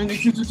human.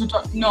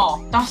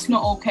 No, that's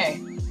not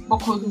okay.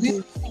 Because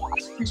we're taught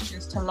as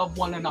Christians to love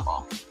one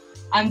another.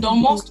 And the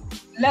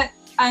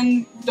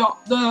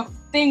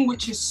thing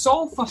which is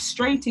so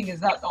frustrating is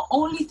that the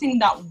only thing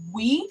that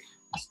we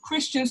as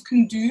Christians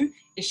can do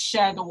is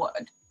share the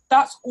word.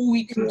 That's all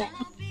we can do.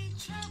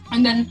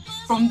 And then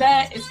from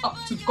there, it's up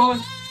to God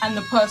and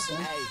the person.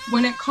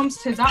 When it comes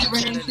to that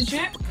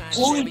relationship,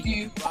 all we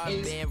do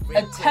is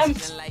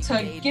attempt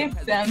to give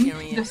them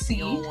the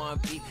seed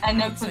and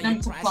then for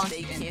them to plant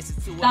it in.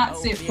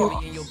 That's it for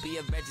us.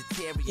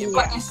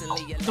 But it's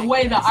the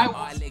way that I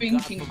was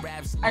thinking,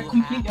 I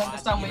completely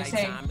understand what you're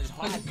saying.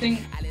 But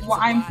what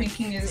I'm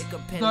thinking is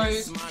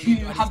those who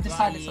have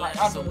decided to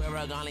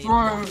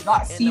throw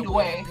that seed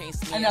away,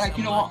 and they're like,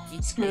 you know what,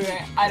 screw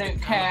it, I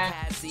don't care,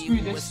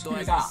 screw this,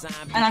 screw that.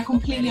 and I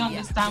completely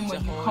understand where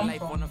you come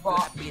from,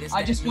 but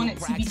I just want it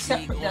to be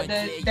separate.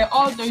 That there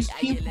are those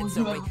people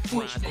who have,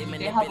 unfortunately,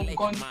 they haven't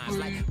gone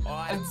through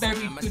a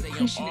very good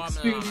Christian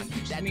experience,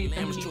 which has made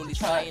them leave the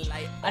church,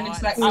 and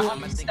it's like, I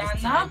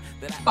understand that,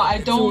 but I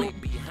don't,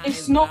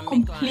 it's not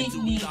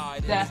completely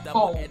their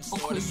fault,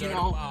 because, you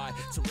know,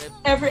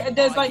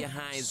 there's like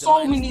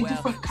so many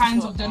different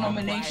kinds of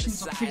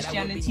denominations of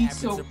Christianity,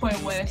 to a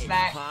point where it's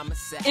like,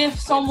 if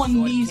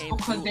someone leaves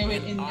because they were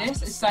in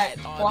this, it's like,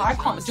 well, I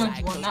can't judge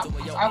you on that,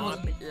 because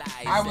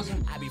I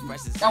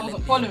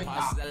wasn't following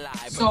that.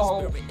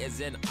 So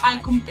I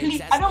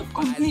don't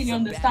completely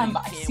understand,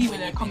 but I see where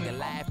they're coming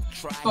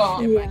from.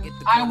 But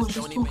I was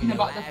just talking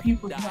about the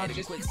people who have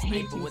just been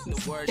hating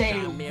since day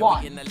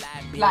one.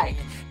 Like,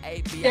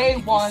 day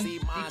one, they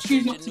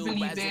choose not to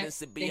believe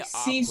it, they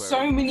see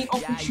so many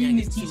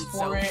opportunities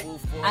for it,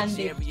 and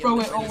they throw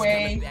it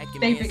away.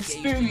 They've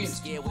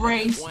experienced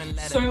grace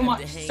so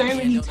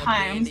many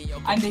times,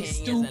 and they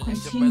still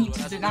continue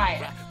to deny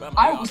it.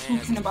 I was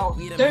talking about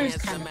those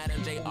kind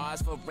of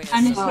people.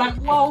 And it's like,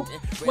 well,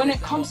 when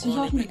it comes to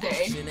Judgment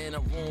Day,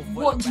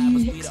 what do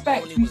you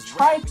expect? We've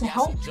tried to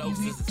help you,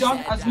 we've done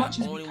as much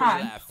as we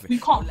can. We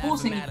can't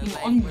force anything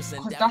on you,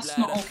 because that's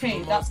not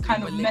okay. That's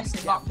kind of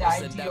messing up the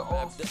idea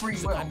of free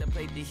will.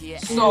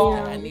 So,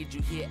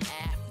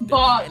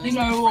 but you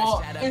know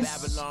what,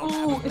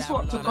 it's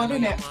up to God,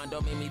 isn't it?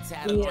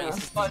 Yeah.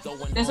 But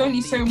there's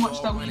only so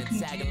much that we can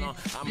do.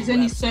 There's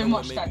only so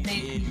much that they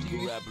can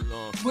do.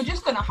 We're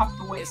just gonna have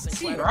to wait and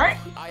see, right?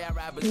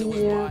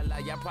 Yeah.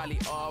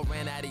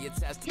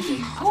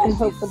 And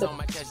hope for the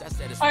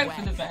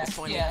best.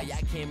 Yeah.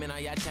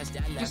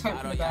 Just hope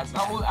for the best.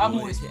 I'm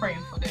always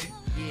praying for them.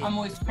 I'm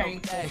always praying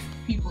for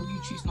people who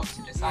choose not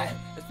to decide.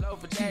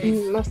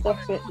 Most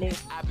definitely.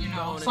 You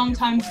know,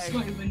 sometimes it's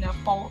not even their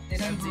fault. They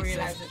don't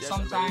realize it.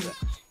 Sometimes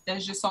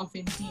there's just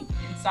something deep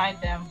inside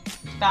them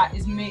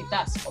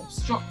that's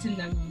obstructing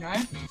them, you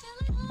know.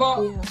 But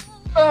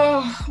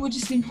we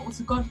just leave it all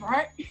to God,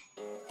 right?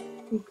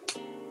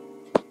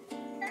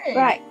 Hey.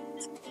 Right.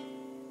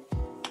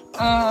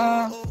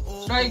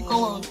 Should I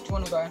go or do you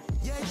want to go?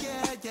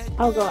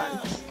 I'll go on.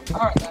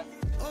 Alright then.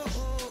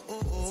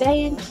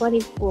 Saying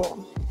 24.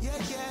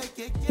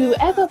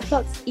 Whoever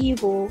plots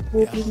evil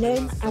will be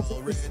known as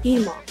a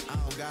schemer.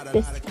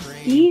 The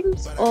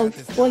schemes of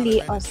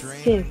folly are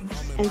sin,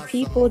 and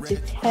people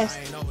detest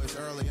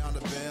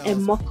a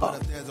mocker.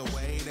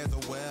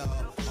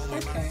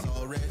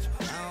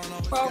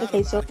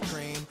 Okay, so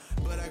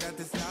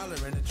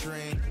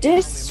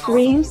this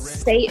screams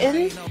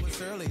Satan.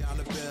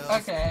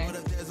 Okay.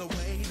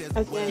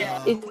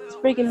 It's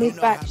bringing me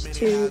back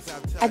to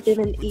Adam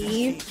and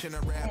Eve.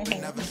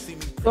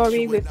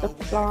 Story with the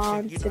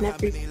plants and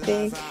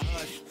everything.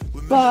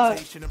 But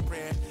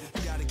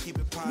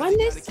when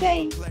they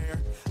say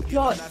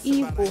plot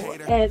evil,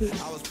 and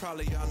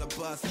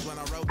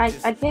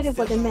I get it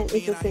what they meant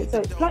is okay.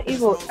 So plot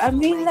evil, I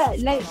mean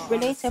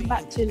relating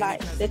back to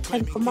like the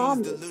Ten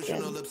Commandments.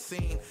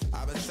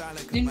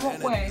 In what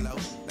way?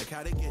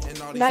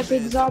 Like for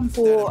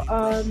example,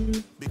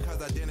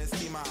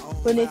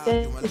 when it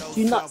says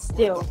do not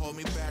steal,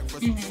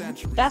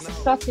 that's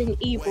plotting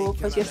evil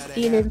because you're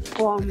stealing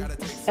from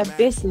a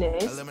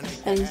business,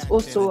 and it's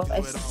also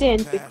a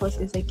sin because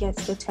it's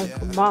against the Ten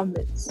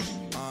Commandments.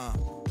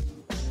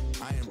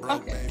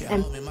 Okay.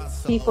 And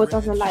people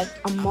doesn't like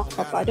a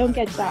mock-up. I don't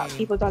get that.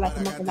 People don't like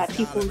a mock-up. Like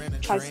people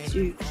try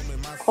to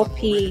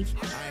copy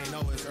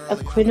a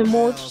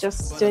criminal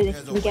just so they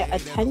can get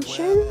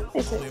attention.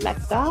 Is it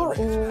like that,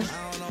 or?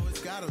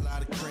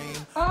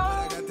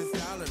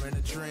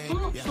 I'm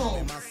not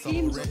sure.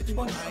 Seems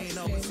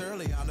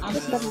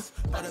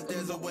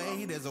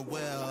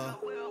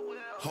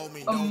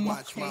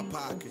watch my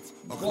pockets,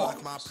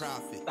 watch my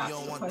profit. You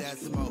don't want that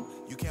smoke.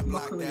 You can't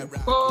block that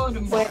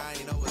Wait,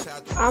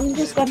 I'm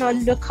just gonna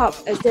look up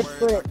a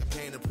different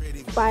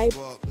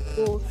Bible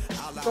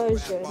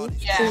version.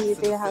 See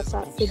if they have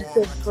something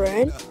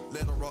different.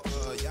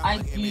 I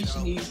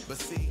usually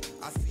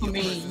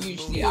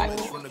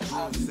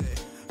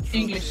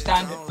English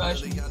Standard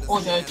Version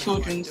or the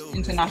Children's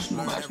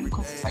International Version,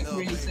 because it's like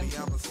really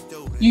simple.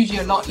 Usually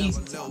a lot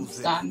easier to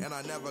understand.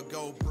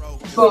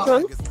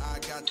 But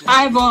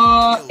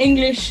either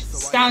English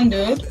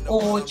Standard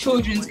or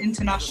Children's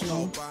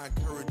International.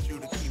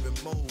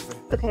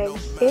 Okay,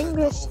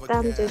 English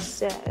Standard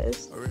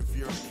says,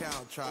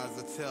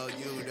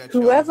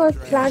 whoever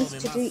plans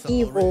to do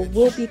evil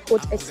will be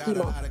called a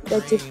schemer.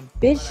 The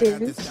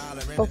division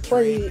of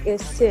folly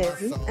is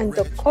sin, and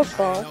the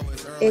copper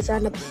is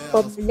an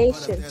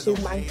abomination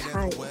to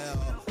mankind.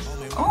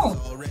 Oh,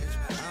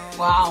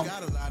 wow.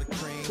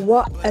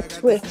 What a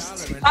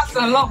twist. That's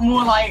a lot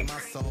more like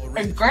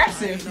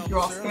aggressive, if you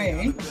ask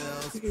me.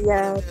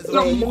 Yeah,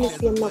 wait, let me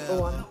see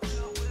another one.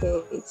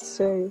 Okay,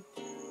 so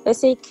let's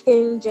say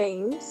King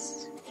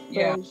James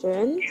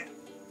version.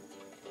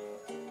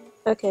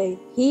 Okay,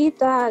 he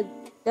that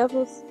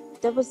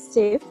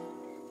deviseth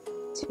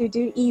to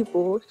do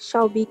evil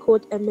shall be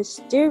called a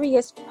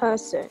mysterious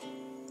person.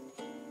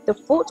 The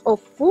fault of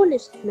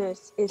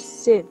foolishness is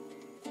sin,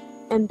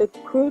 and the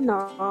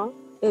crooner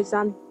is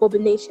an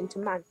abomination to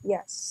man.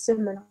 Yes,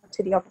 similar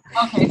to the other.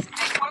 Okay, so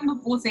they kind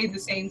of all say the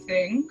same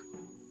thing.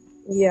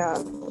 Yeah.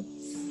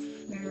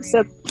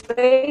 So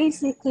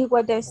basically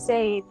what they're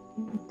saying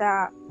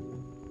that,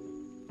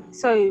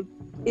 so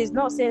it's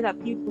not saying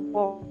that people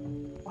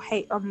will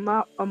hate a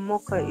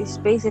mocker. It's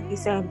basically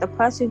saying the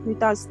person who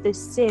does this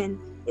sin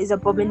is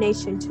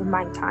abomination to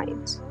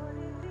mankind.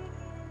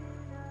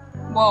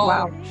 Well,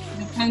 wow. It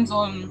depends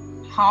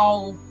on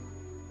how,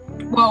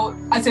 well,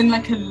 as in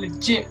like a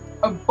legit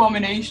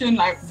abomination,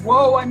 like,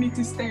 whoa, I need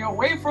to stay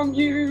away from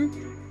you.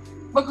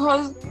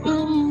 Because, I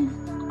don't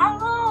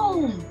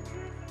know.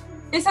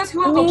 It says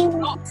whoever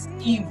plots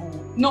evil,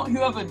 not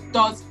whoever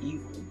does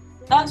evil.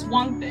 That's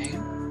one thing.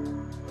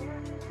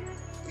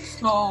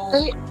 So...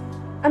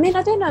 I mean,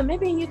 I don't know.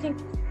 Maybe you can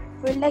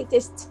relate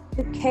this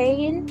to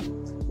Cain.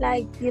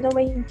 Like, you know,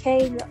 when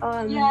Cain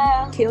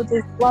killed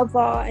his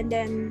brother, and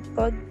then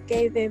God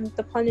gave him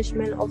the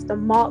punishment of the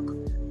mark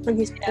on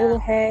his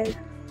forehead,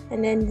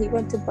 and then he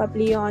went to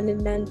Babylon,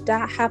 and then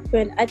that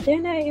happened. I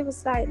don't know. It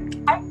was like,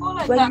 I feel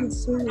like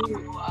that's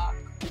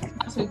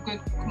a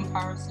good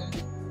comparison.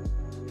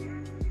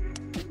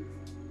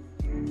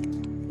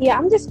 Yeah,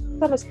 I'm just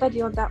gonna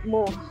study on that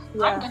more.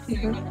 Yeah. I'm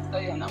definitely gonna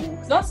study on that more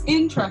because that's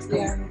interesting.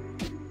 Yeah.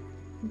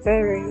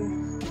 Very.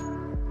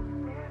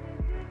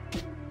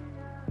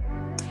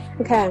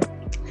 Okay.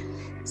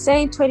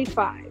 Saying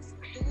 25.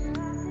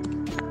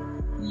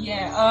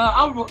 Yeah,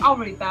 I'll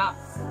read that.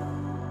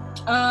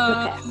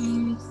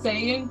 Okay.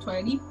 Saying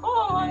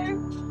 25.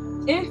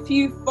 If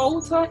you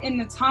falter in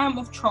the time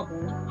of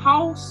trouble,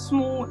 how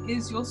small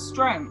is your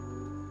strength?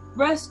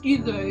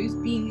 Rescue those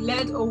being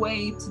led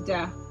away to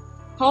death.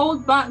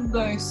 Hold back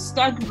those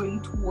staggering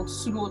towards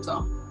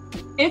slaughter.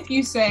 If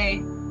you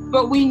say,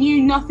 but we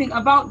knew nothing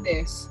about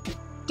this,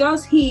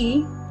 does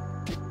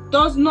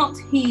not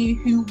he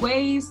who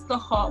weighs the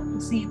heart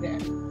perceive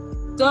it?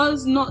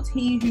 Does not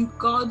he who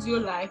guards your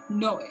life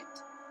know it?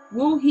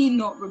 Will he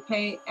not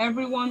repay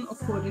everyone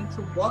according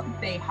to what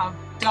they have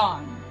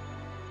done?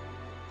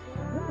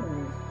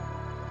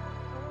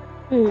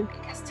 I think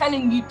it's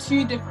telling you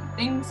two different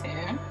things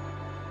here.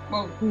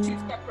 Well, two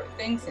separate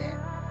things here.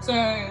 So,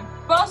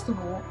 first of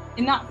all,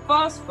 in that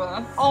first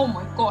verse, oh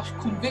my gosh,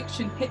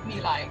 conviction hit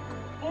me like,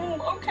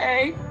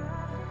 okay.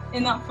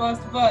 In that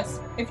first verse,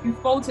 if you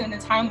falter in a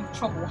time of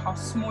trouble, how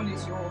small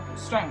is your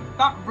strength?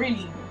 That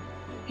really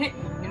hit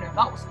me, you know,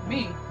 that was for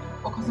me.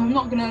 Because I'm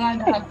not gonna lie,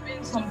 there have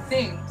been some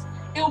things.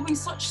 It'll be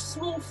such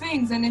small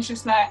things, and it's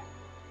just like,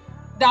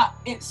 that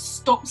it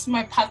stops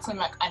my pattern.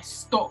 Like, I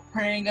stop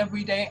praying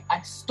every day,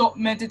 I stop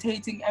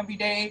meditating every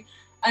day,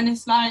 and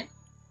it's like,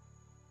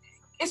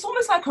 it's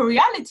almost like a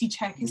reality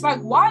check. It's like,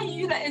 why are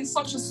you letting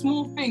such a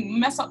small thing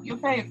mess up your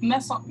faith,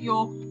 mess up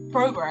your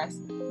progress?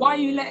 Why are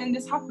you letting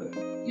this happen?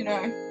 You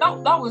know,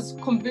 that was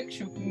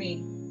conviction for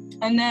me.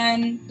 And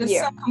then the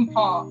second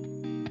part,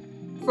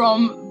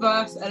 from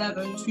verse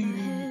 11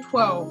 to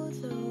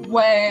 12,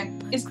 where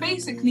it's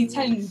basically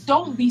telling you,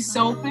 don't be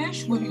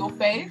selfish with your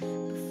faith,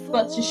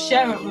 but to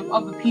share it with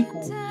other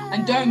people,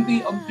 and don't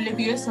be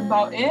oblivious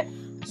about it.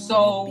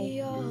 So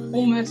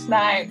almost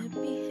like,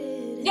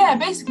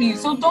 basically,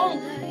 so don't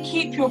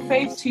keep your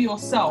faith to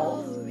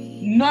yourself,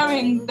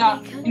 knowing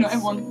that, you know,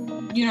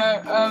 everyone, you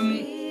know,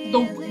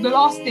 the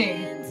last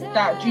thing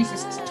that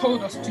Jesus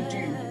told us to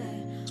do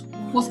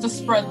was to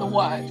spread the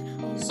word.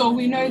 So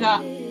we know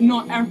that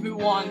not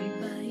everyone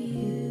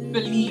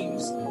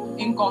believes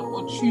in God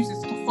or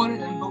chooses to follow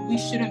them, but we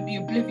shouldn't be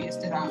oblivious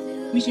to that.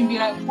 We shouldn't be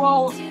like,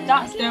 well,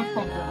 that's their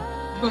problem,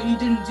 but you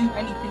didn't do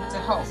anything to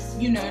help.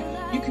 You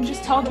know, you can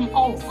just tell them,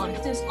 oh, God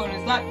is this, God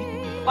is that. You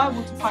can read the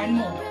Bible to find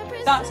more.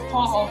 That's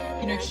part of,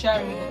 you know,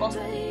 sharing the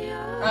gospel.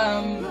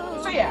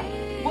 So yeah,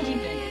 what do you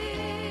think?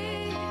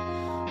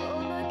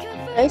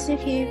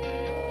 Basically,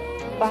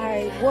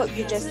 by what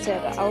you just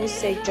said, I would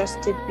say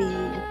just to be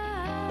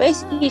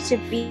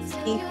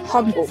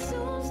humble.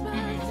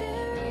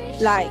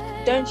 Like,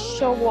 don't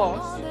show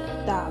off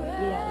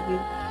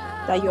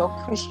that you're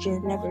a Christian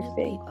and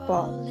everything,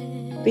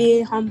 but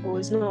being humble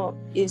is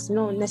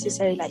not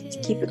necessarily like to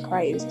keep it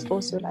quiet. It's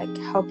also like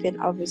helping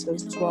others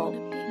as well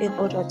in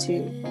order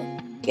to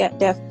get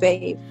their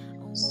faith.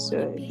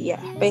 So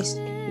yeah,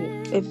 basically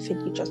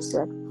everything you just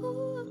said.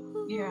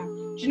 Yeah.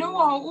 Do you know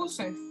what I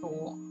also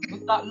thought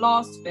with that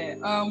last bit?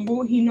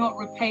 Will he not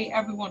repay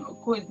everyone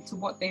according to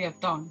what they have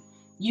done?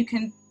 You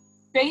can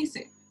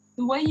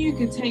the way you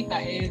can take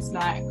that is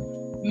like,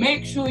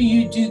 make sure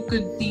you do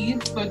good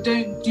deeds, but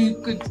don't do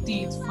good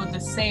deeds for the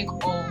sake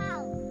of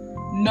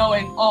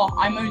knowing, oh,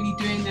 I'm only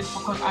doing this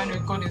because I know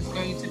God is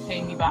going to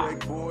pay me back.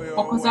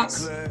 Because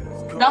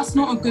that's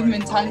not a good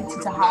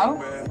mentality to have.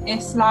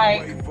 It's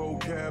like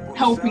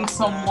helping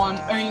someone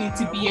only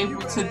to be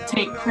able to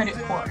take credit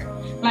for it.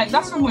 Like,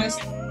 that's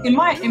almost, in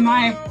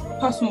my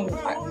personal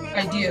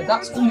idea,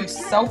 that's almost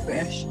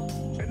selfish.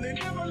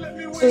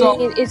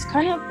 So it's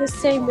kind of the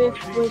same with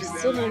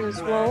sinning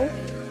as well,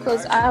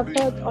 because I've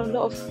heard a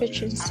lot of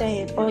Christians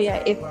saying, oh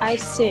yeah, if I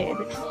sin,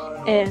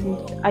 and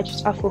I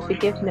just ask for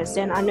forgiveness,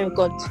 and I know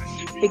God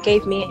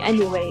forgave me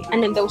anyway,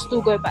 and then they'll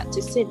still go back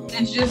to sin.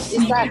 It's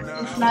like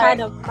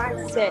kind of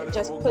mindset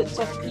just puts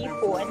off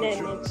people, and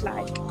then it's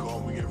like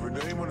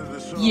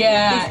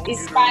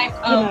it's like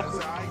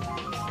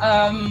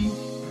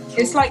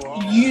it's like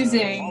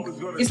using,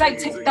 it's like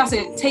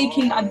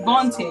taking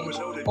advantage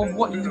of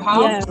what you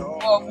have,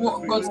 of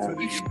what God's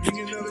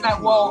forgiven you. It's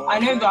like, well, I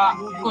know that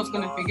God's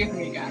gonna forgive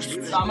me again,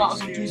 so I might as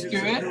well just do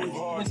it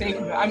for the sake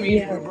of it. I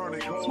mean,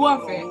 it's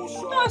worth it.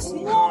 No, it's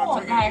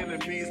not. Like,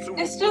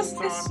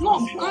 it's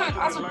not good.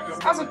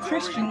 As a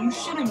Christian, you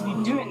shouldn't be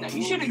doing that.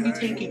 You shouldn't be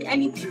taking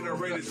anything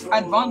for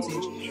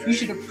advantage. You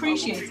should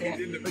appreciate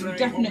it, but you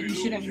definitely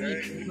shouldn't be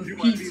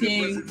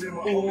repeating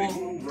or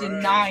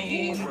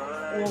denying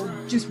or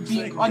just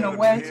being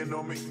unaware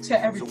to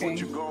everything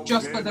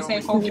just for the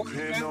sake of,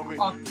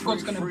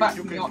 God's going to back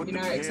me up,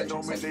 etc.,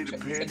 etc.,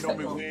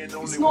 etc.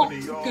 It's not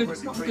good.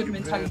 It's not a good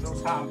mentality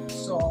to have.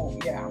 So,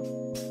 yeah.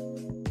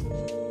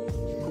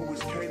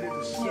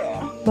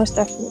 Most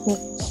definitely.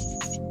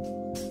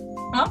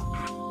 Huh?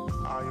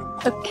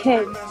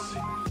 Okay.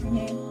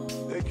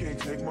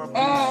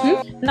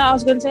 No, I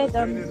was going to say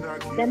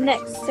the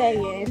next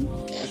saying.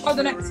 Oh,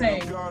 the next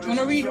saying. Do you want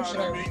to read or should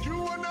I read?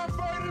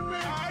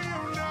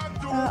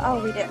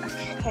 I'll read it.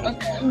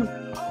 Okay.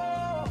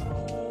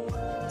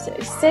 So,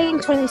 saying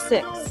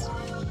 26.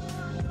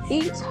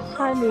 Eat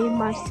honey,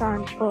 my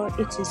son, for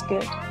it is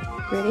good.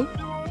 Really?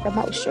 That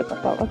might be sugar,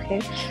 but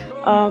okay.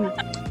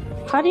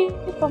 Honey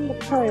from the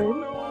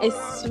comb is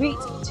sweet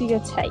to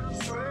your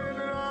taste.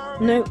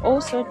 Know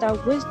also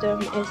that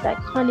wisdom is like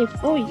honey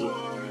for you.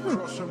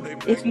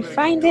 If you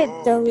find it,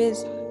 there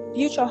is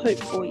future hope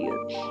for you,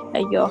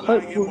 and your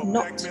hope will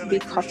not be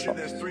cut off.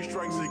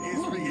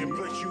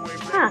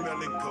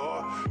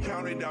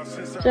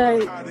 So,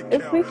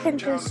 if we can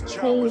just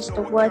change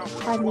the word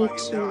honey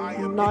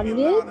to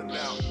knowledge,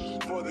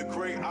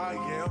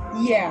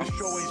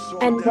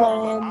 and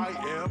then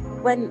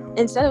when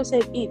instead of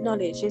saying eat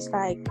knowledge, it's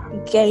like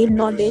gain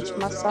knowledge,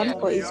 my son,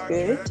 for it's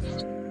good,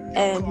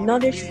 and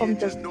knowledge from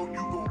the,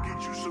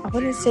 I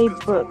wouldn't say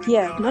book,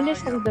 knowledge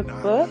from the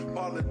book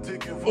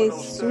is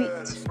sweet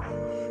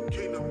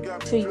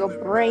to your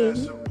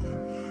brain.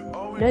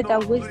 Know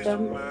that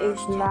wisdom is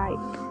like,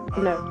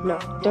 no,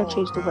 don't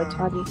change the word to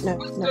honey. No.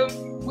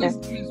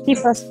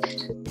 Keep us.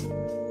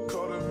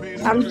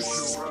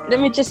 Let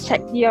me just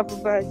check the other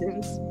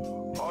versions.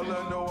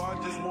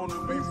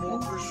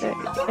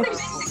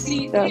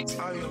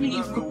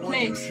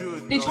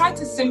 They try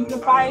to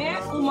simplify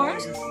it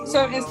almost.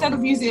 So instead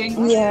of using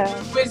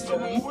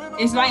wisdom,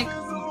 it's like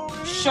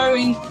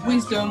showing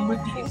wisdom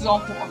with the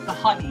example of the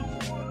honey.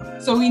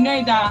 So we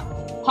know that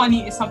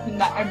honey is something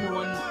that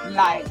everyone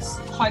likes.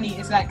 Honey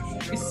is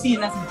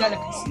seen as a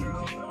delicacy.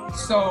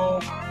 So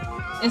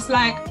it's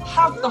like,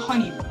 have the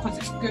honey because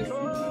it's good for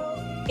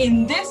you.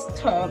 In this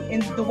term,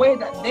 in the way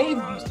that they've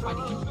used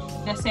honey,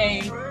 they're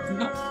saying,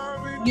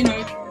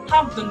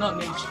 have the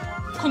knowledge,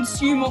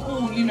 consume it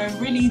all,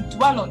 really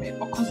dwell on it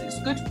because it's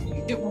good for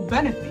you. It will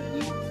benefit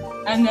you.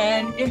 And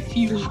then if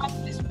you have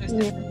this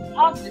wisdom,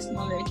 have this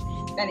knowledge,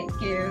 then it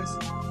gives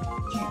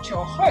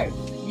future hope,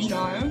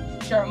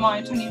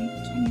 Jeremiah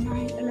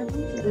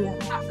 29:11,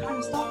 that kind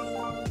of stuff.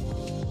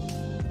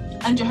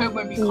 And your hope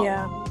won't be cut.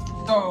 Yeah.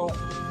 So,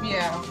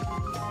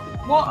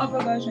 what other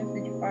versions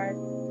did you find?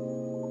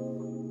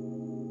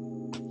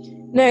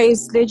 No,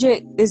 it's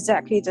legit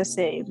exactly the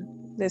same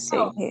here.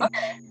 Okay.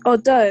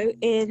 Although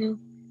in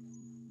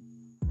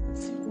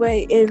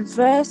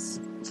verse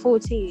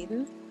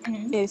 14,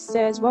 it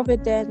says, rather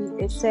than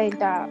it's saying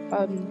that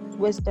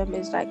wisdom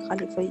is like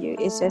honey for you,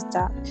 it says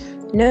that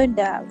know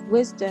that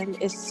wisdom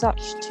is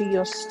such to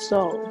your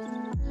soul.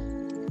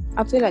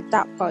 I feel like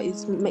that part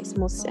makes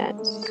more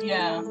sense.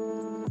 Yeah,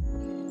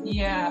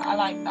 I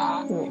like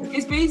that.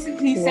 It's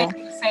basically saying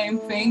the same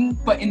thing,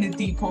 but in a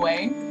deeper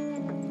way.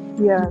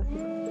 Yeah.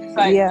 It's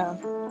like,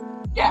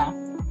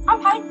 I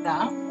like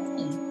that.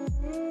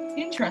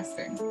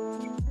 Interesting.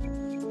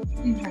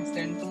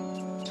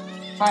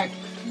 Right.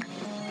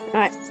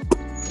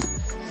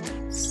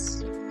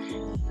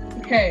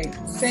 Okay.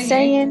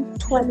 Saying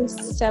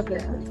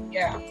 27.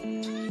 Yeah.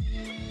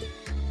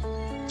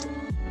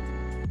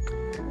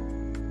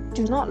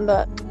 Do not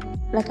look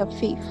like a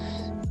thief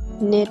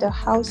near the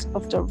house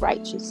of the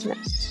righteous.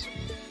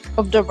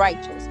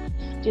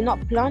 Do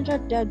not plunder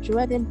their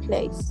dwelling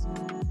place.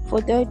 For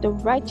though the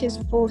righteous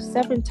fall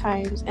 7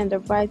 times and they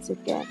rise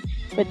again,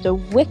 but the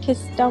wicked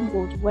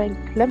stumbled when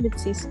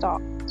calamity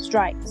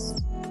strikes.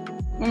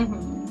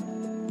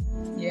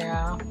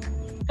 Yeah.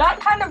 That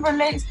kind of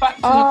relates back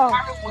to the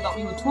parable that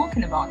we were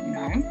talking about,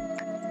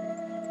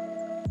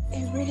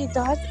 It really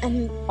does.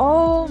 And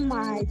oh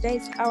my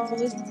days, I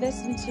was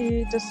listening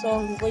to the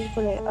song, what do you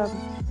call it?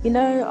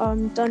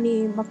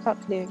 Donny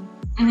McClurkin.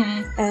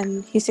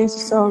 And he sings the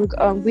song,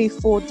 We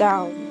Fall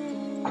Down.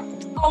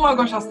 Oh my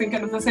gosh, I was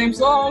thinking of the same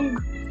song.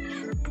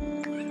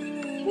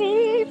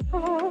 We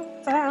fall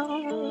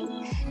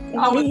down.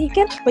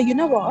 But you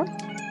know what?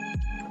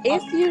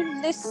 If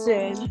you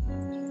listen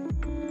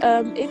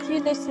if you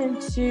listen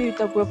to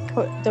the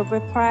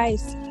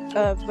reprise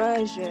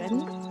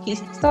version, he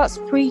starts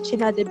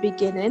preaching at the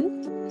beginning.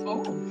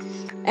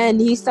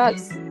 And he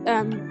starts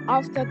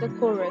after the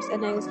chorus,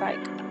 and then it's like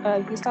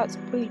he starts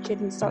preaching.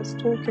 He starts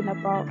talking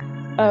about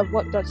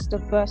what does the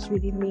verse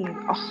really mean.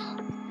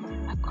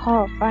 I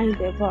can't find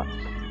it, but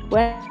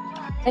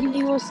when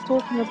he was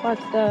talking about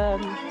the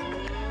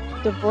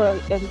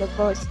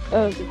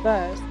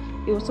verse,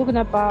 he was talking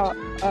about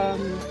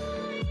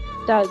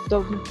that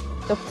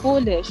the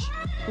foolish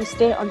will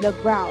stay on the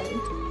ground,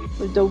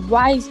 but the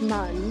wise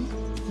man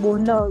will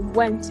know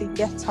when to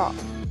get up.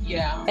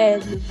 Yeah.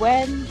 And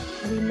when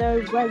we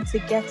know when to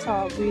get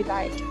up, we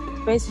like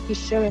basically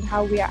showing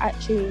how we are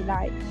actually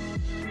like,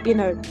 you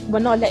know, we're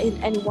not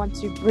letting anyone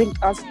to bring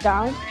us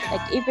down.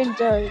 Like even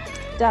though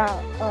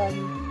that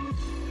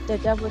the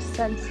devil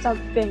sends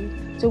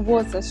something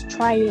towards us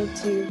trying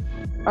to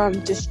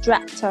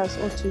distract us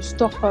or to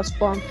stop us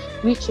from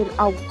reaching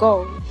our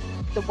goal,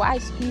 the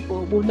wise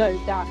people will know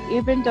that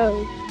even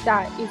though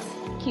that it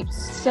keeps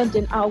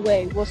sending our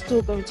way, we're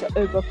still going to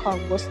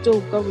overcome. We're still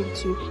going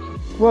to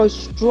grow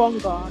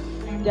stronger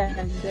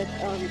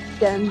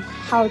than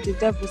how the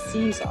devil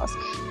sees us.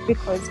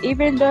 Because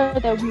even though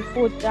that we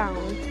fall down,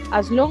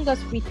 as long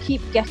as we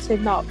keep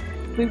getting up,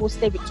 we will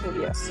stay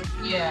victorious.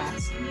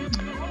 Yes.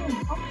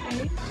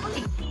 Okay.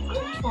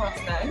 Good for us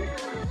then.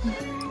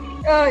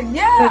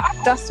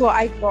 That's what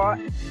I got.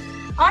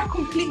 I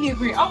completely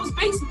agree. I was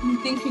basically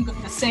thinking of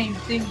the same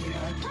thing, you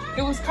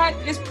know.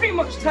 It's pretty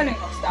much telling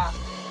us that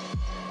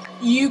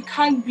you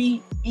can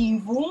be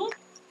evil,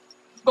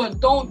 but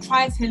don't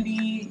try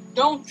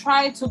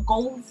to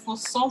go for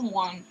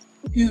someone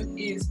who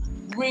is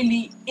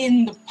really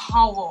in the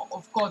power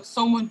of God,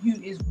 someone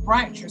who is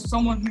righteous,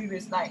 someone who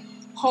is like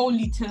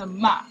holy to the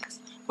max,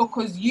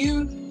 because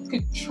you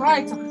could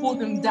try to pull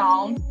them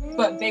down,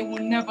 but they will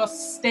never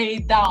stay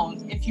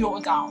down if you're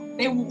down.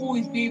 They will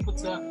always be able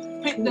to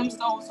pick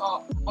themselves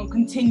up and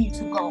continue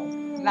to go.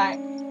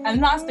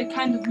 And that's the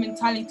kind of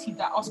mentality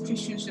that us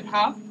Christians should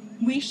have.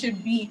 We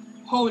should be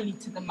holy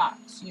to the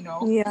max, you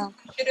know. Yeah.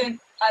 We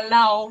shouldn't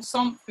allow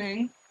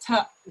something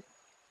to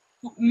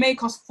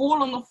make us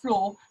fall on the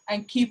floor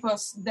and keep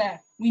us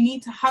there. We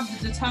need to have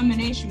the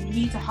determination, we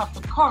need to have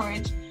the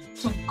courage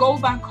to go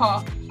back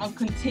up and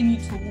continue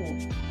to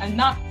walk. And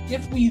that,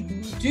 if we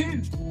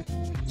do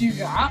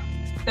that,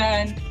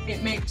 then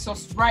it makes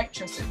us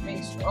righteous, it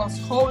makes us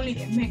holy,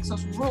 it makes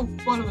us real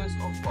followers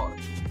of God.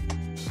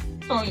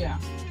 So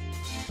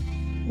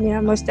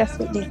yeah, most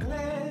definitely.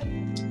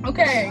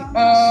 Okay,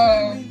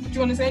 do you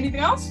want to say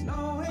anything else?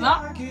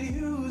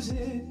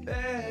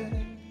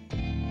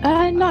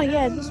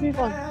 Let's move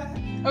on.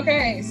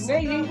 Okay,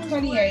 saying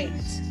 28.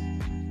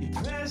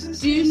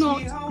 Do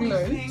not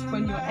gloat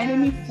when your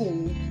enemy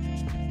falls.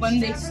 When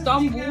they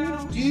stumble,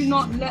 do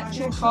not let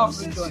your heart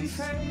rejoice.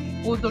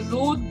 For the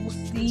Lord will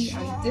see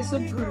and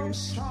disapprove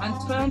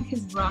and turn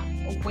his wrath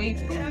away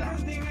from them.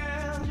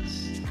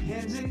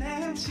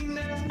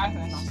 I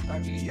think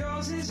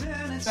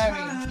that's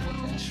very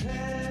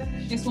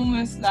important. It's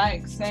almost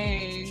like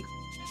saying,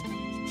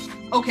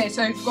 okay,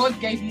 so God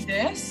gave you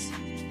this.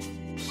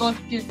 God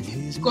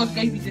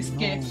gave you this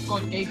gift,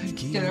 God gave you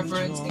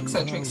deliverance,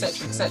 etc.,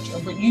 etc., etc.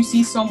 But you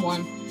see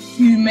someone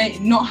who may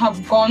not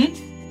have gone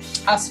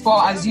as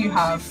far as you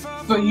have,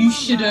 but you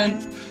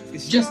shouldn't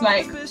just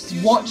like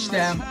watch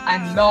them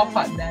and laugh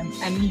at them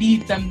and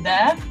leave them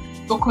there,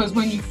 because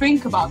when you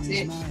think about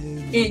it,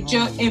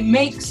 it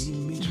makes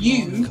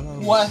you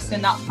worse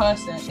than that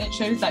person. It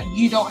shows that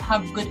you don't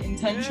have good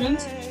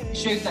intentions. It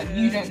shows that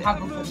you don't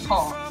have a good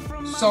heart.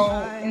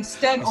 So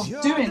instead of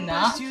doing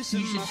that, you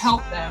should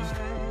help them.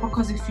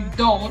 Because if you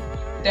don't,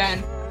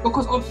 then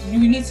you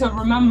need to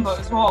remember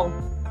as well,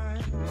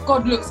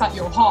 God looks at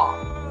your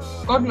heart.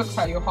 God looks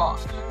at your heart.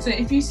 So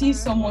if you see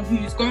someone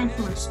who's going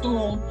through a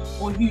storm,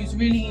 or who's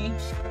really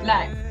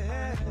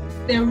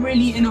they're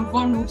really in a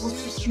vulnerable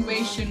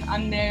situation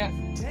and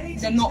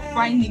they're not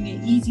finding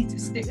it easy to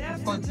stick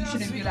with God, you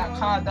shouldn't be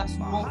like, that's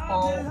your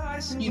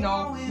fault. You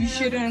know, you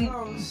shouldn't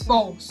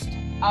boast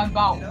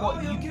about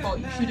what you've got.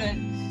 You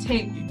shouldn't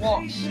take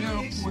what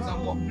miracles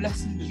and what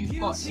blessings you've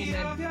got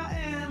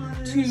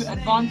to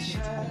advantage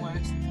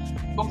almost,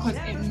 because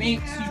it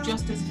makes you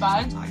just as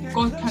bad.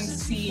 God can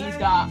see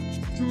that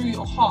through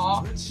your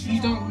heart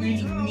you don't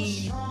really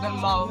need the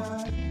love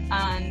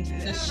and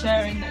the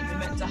sharing that you're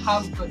meant to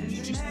have, but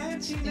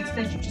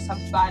instead you just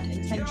have bad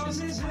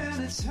intentions.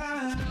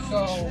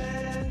 So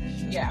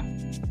yeah,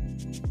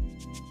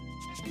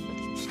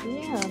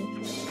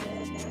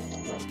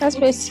 that's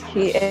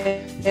basically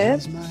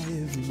it.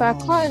 But I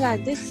can't lie,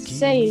 this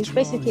saying is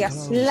basically a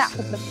slap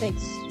in the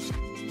face,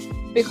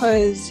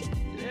 because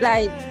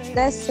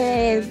let's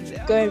say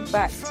going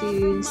back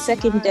to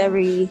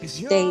secondary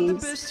days,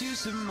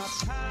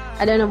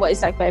 I don't know what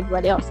it's like for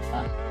everybody else,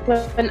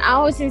 but when I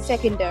was in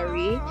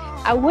secondary,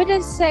 I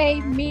wouldn't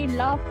say me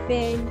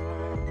laughing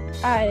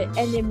at an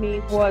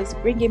enemy was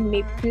bringing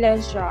me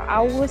pleasure.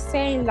 I was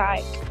saying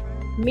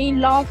me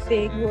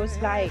laughing was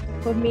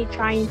for me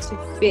trying to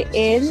fit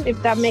in,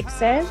 if that makes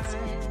sense.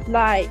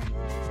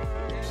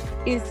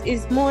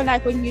 is more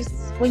like when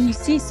you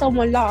see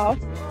someone laugh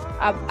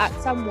at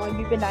someone,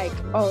 you be like,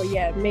 oh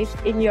yeah, maybe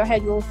in your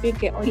head you're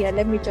thinking, oh yeah,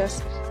 let me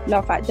just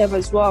laugh at them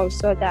as well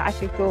so that I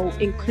can feel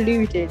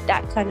included,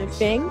 that kind of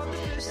thing.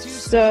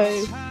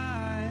 So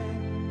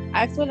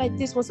I feel like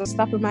this was a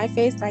slap in my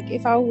face. Like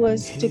if I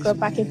was to go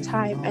back in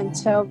time and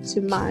tell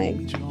to my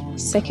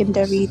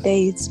secondary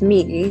days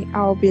me,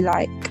 I'll be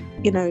like,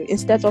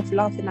 instead of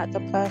laughing at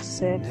the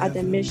person, at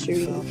the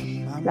misery,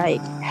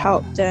 like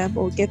help them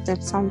or give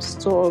them some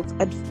sort of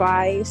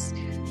advice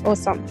or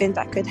something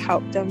that could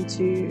help them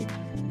to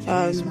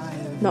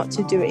not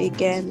to do it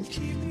again.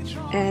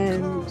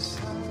 And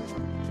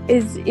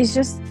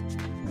it's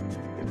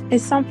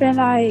something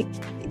like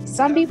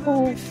some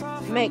people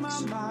make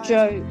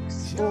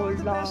jokes or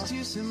laugh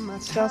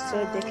just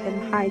so they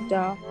can hide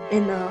their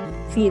inner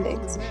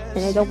feelings and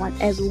they don't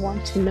want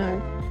everyone to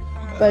know.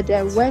 But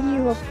when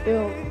you are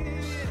filled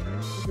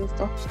with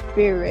the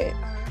Spirit,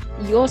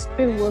 your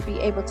spirit will be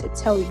able to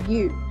tell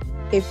you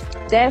if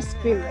their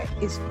spirit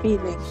is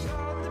feeling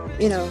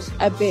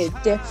a bit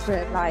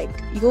different. Like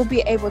you'll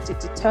be able to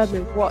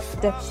determine what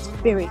the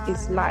spirit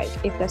is like,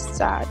 if they're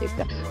sad, if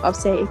they're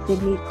upset, if they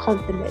need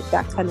confidence,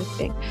 that kind of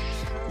thing.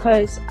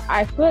 Because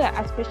I feel like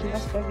especially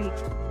that's very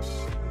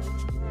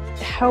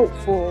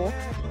helpful,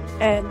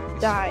 and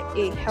that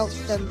it helps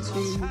them to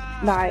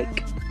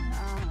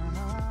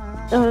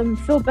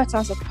feel better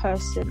as a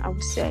person, I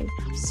would say.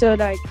 So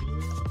like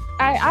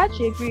I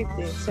actually agree with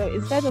this. So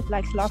instead of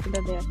laughing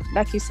at them,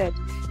 like you said,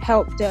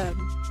 help them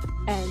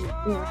and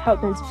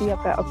help them to be a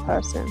better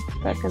person,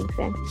 that kind of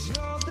thing.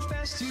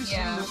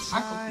 Yeah,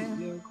 I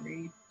completely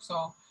agree.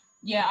 So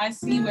yeah, I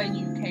see where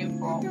you came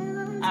from,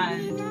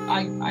 and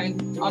I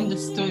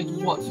understood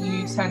what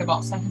you said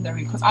about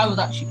secondary, because I was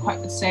actually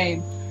quite the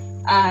same,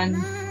 and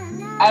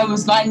I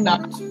was like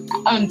that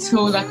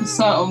until a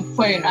certain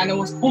point, and it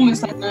was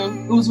almost like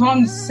it was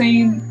around the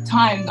same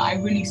time that I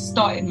really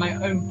started my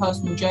own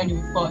personal journey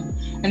with God.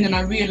 And then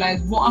I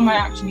realized, what am I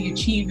actually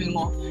achieving,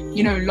 or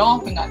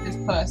laughing at this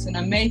person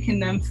and making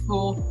them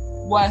feel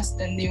worse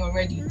than they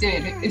already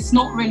did? It's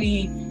not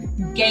really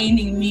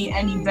gaining me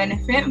any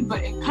benefit,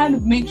 but it kind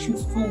of makes you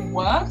feel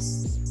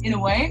worse in a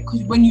way,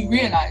 because when you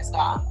realize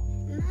that,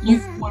 you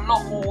feel a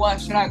lot more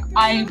worse. You're like,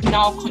 I've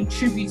now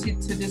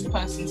contributed to this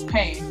person's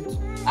pain.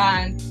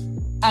 And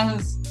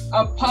as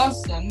a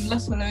person,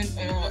 let alone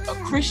a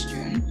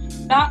Christian,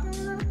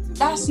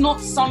 that's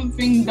not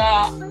something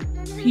that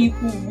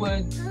people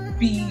would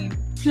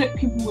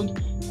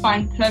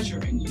find pleasure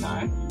in,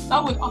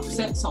 that would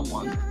upset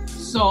someone.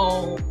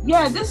 So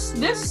yeah, this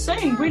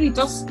saying really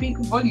does speak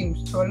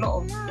volumes to a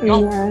lot of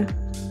young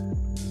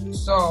people.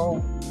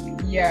 So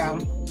yeah.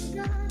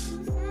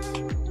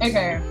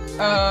 Okay,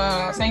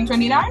 saying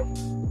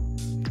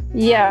 29?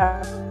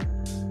 Yeah.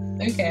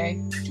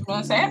 Okay, do you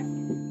want to say it?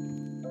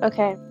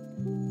 Okay.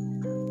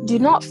 Do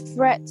not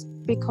fret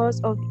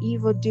because of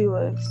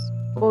evildoers,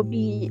 or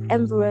be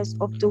envious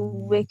of the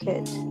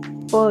wicked,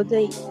 for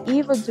the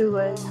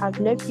evildoers have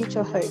no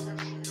future hope,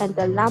 and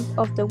the lamp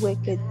of the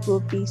wicked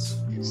will be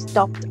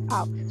stopped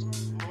out.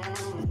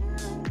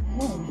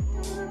 Oh,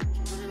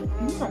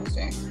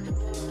 interesting.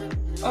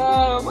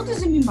 What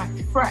does it mean by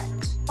fret?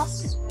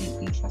 That's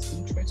an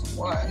interesting choice of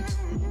words.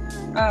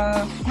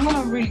 I'm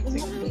gonna read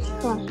quickly.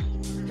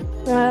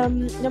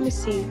 Let me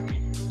see.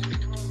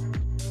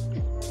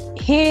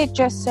 Here it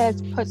just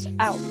says puts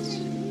out,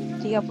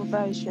 the other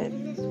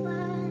version.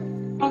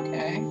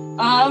 Okay.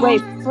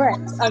 Wait, fret,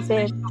 as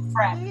in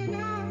fret.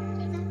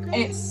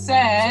 It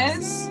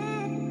says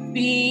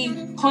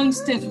be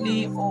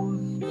constantly or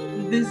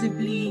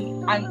visibly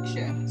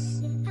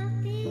anxious.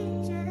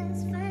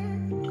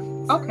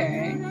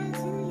 Okay.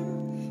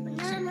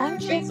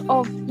 Anxious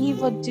of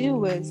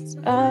evildoers.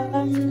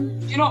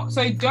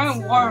 So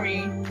don't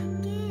worry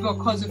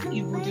because of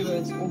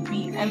evildoers, or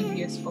be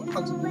envious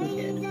because of the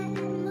wicked.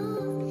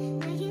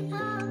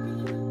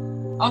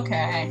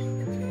 Okay,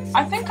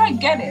 I think I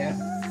get it,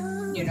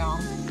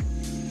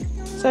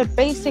 So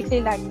basically,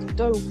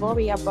 don't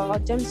worry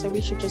about them, so we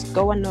should just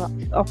go on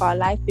of our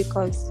life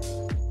because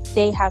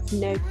they have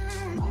no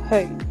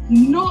hope.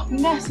 Not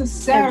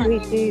necessarily.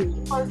 And we do.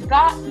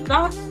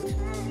 Because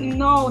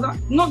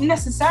not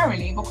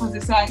necessarily, because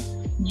it's like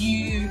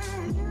you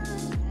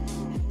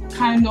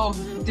kind of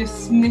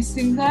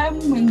dismissing them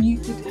when you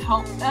could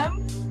help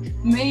them.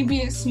 Maybe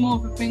it's more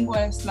of a thing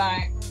where it's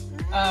like,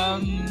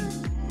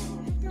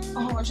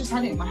 I just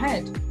had it in my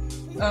head.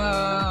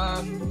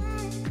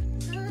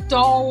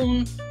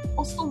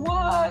 What's the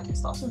word? It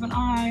starts with an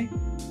I.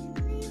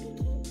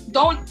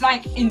 Don't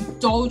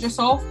indulge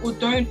yourself, or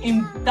don't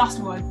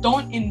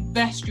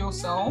invest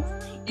yourself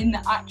in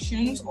the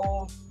actions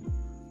of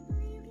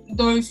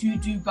those who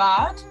do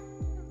bad.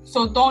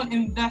 So don't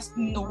invest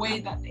in the way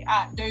that they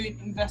act. Don't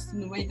invest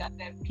in the way that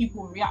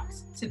people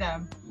react to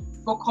them,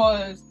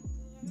 because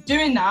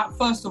doing that,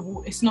 first of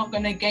all, it's not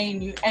going to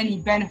gain you any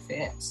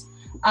benefits.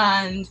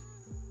 And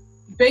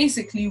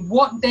basically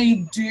what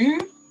they do,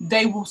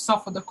 they will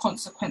suffer the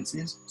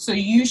consequences. So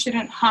you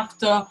shouldn't have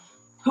to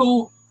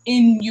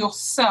in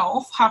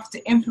yourself have to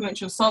influence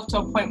yourself to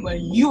a point where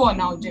you are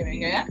now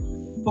doing it,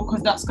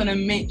 because that's going to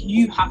make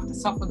you have to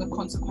suffer the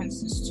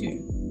consequences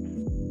too.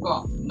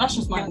 But that's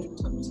just my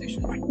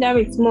interpretation.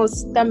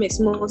 That makes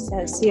more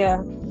sense.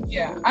 Yeah.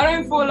 I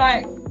don't feel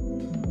like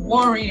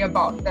worry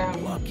about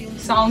them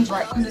sounds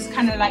right, because it's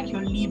kind of like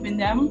you're leaving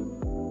them.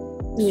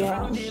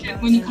 Yeah.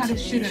 When you kind of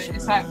shouldn't.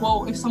 It's like,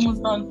 well, if someone's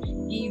done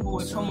evil,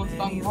 if someone's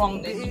done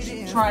wrong, then you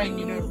should try and,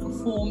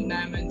 reform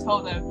them and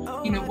tell them,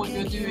 what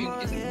you're doing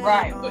isn't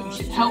right, but you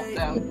should help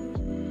them.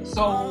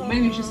 So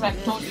maybe it's just like,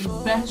 don't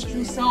invest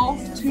yourself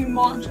too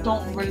much,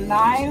 don't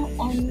rely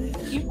on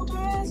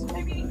evildoers,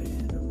 maybe.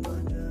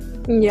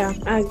 Yeah,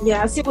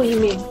 I see what you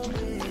mean.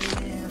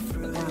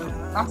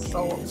 That's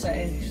so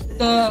upsetting.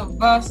 The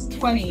verse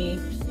 20,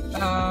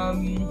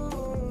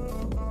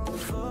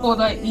 for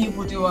the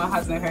evildoer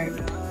has no hope,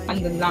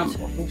 and the lamp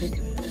of the wicked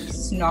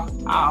is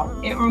snuffed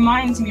out. It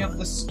reminds me of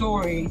the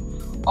story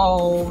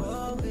of,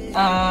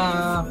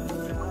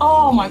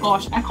 oh my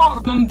gosh, I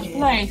can't remember the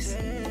place.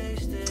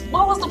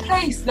 What was the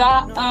place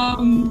that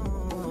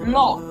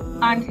Lot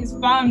and his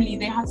family,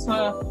 they had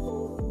to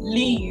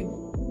leave?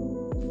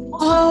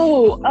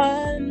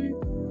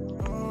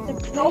 The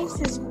place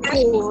is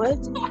called.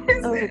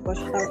 Oh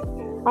gosh,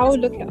 I will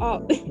look it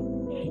up.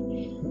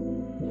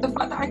 The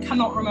fact that I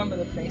cannot remember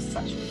the place is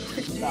actually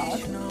pretty bad,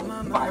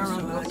 but I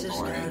remember the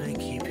story.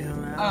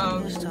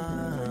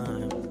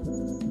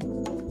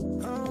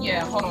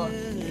 Hold on.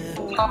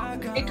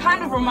 It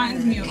kind of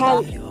reminds me of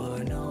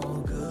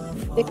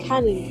the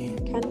canyon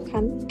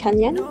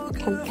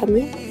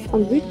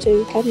en route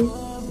to canyon.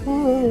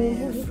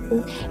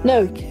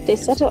 No, they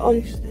settled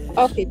on.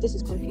 Okay, this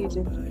is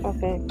confusing.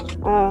 Okay.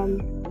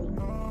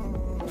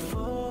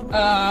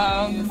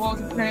 What was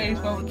the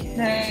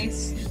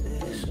place?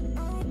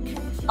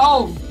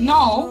 Oh,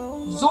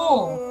 no.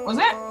 Zor. Was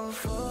it?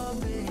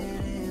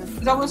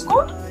 Is that what it's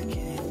called?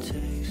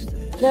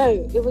 No,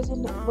 it was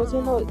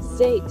not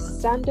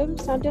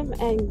Sodom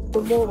and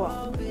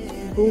Gomorrah.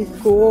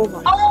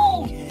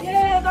 Oh,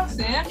 yeah, that's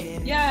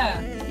it.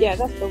 Yeah. Yeah,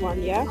 that's the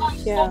one, yeah? I'm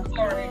so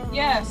sorry.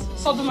 Yes,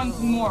 Sodom and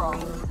Gomorrah.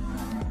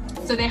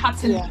 So they had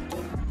to leave.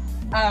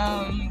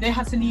 They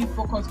had to leave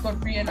because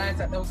God realized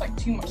that there was like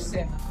too much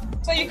sin.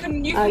 So you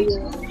can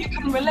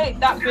relate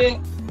that bit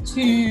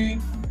to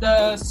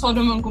the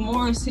Sodom and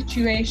Gomorrah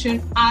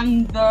situation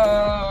and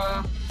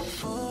the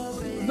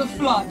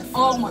flood.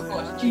 Oh my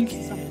gosh,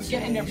 Jesus, I'm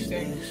forgetting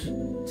everything.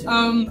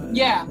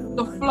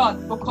 The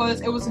flood,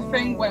 because it was a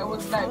thing where it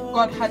was like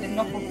God had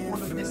enough of all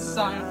of this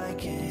sin.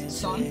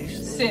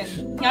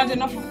 He had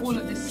enough of all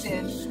of this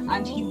sin,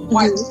 and he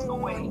wiped it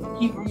away.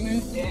 He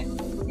removed it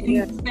in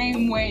the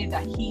same way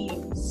that he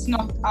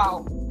snuffed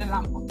out the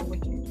lamp of the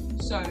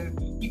wicked. So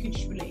you can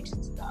just relate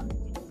it to that.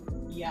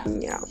 Yeah.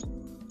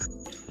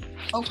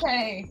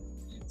 Okay.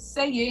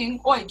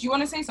 Saying. Wait, do you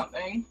want to say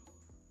something?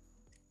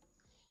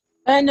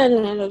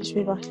 No, just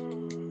move on.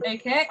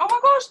 Okay. Oh my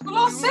gosh, the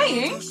last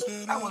saying.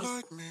 That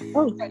was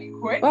very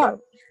quick. Wow.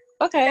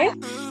 Okay.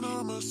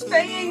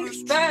 Saying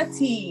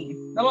 30.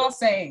 The last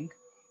saying.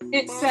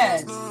 It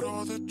says,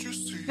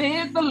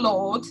 "Fear the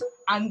Lord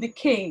and the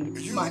King,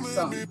 my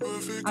son,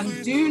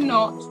 and do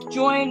not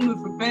join with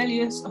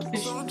rebellious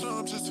officials,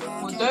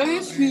 for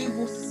those who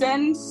will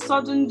send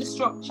sudden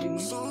destruction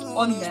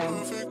on them."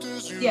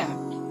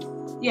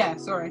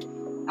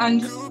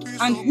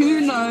 And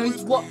who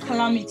knows what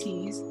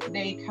calamities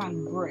they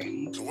can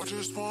bring. You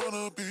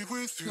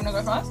wanna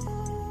go first?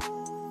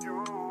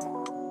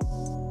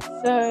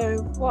 So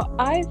what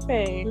I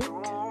think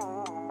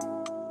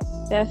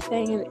they're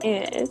saying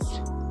is,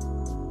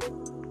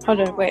 hold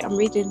on, wait, I'm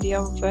reading the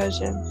old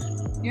version.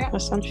 Yeah. My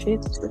son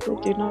fears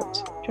do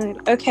not join.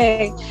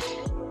 Okay.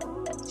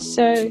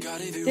 So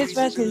this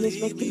version is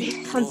making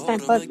me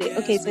understand perfectly.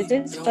 Okay, so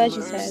this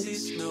version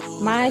says,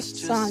 "My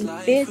son,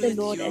 fear the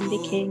Lord and the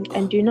King,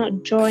 and do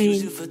not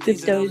join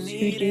with those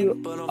who do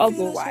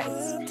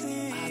otherwise.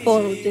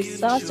 For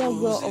disaster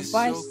will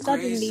arise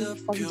suddenly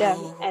from them,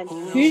 and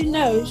who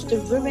knows the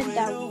ruin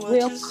that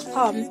will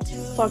come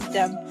from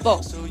them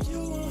both."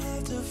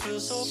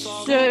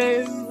 So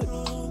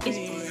it's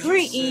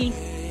pretty,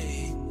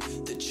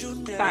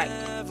 like,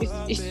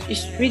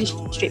 it's really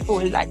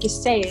straightforward. Like it's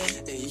saying,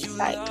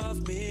 like,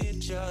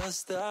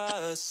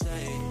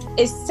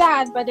 it's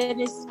sad, but then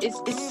it's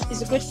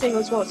a good thing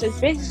as well. So it's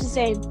basically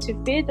saying to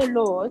fear the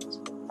Lord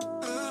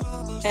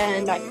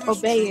and like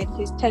obeying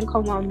his 10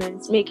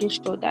 commandments, making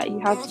sure that you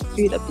have to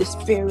build up the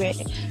spirit,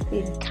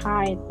 being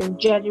kind, being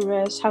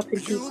generous, helping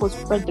people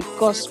spread the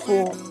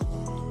gospel,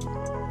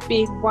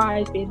 being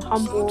wise, being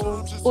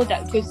humble, all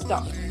that good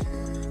stuff.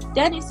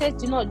 Then it says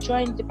do not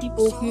join the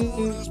people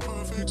who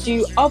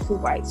do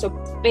otherwise. So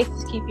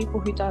basically people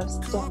who does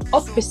the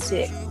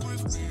opposite.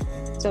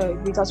 So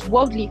who does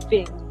worldly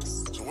things.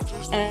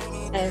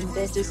 And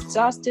there's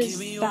disasters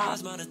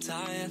that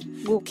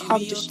will come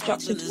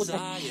destruction towards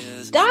them.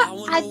 That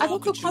I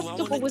don't feel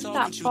comfortable with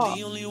that part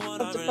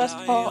of the first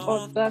part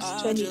of verse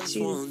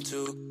 22.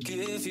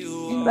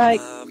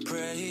 Like,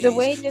 the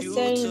way they're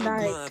saying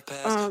like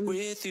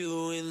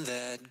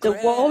the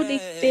worldly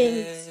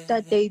things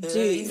that they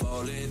do,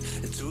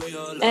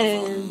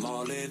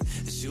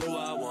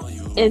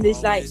 and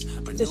it's like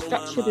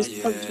destruction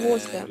is come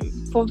towards them.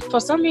 For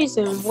some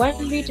reason, when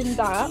reading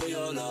that,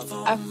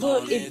 I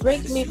thought it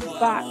brings me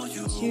back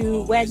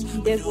to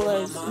when there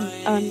was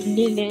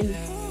kneeling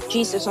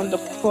Jesus on the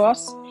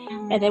cross,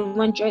 and then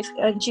when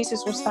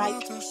Jesus was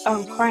like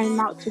crying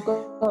out to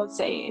God,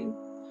 saying,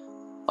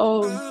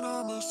 "Oh,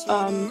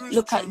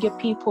 look at your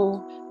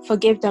people,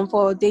 forgive them,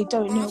 for they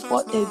don't know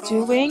what they're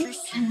doing."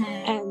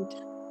 And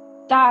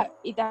that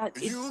is that,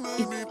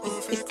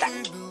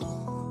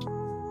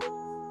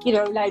 you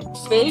know, like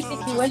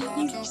basically when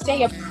you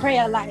say a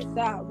prayer like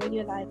that, when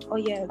you're like, oh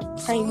yeah,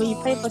 when you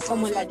pray for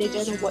someone like they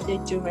don't know what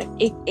they're doing,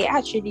 it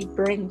actually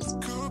brings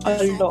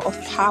a lot of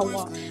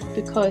power,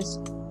 because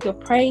you're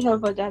praying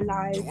over their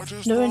life,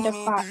 knowing the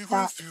fact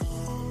that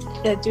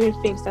they're doing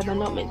things that they're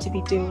not meant to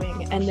be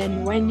doing, and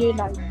then when you're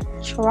like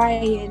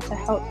trying to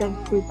help them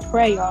through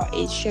prayer,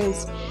 it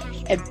shows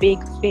a big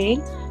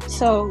thing.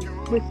 So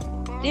with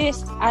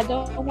this, I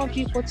don't want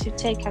people to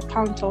take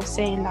account of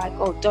saying like,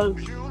 oh, don't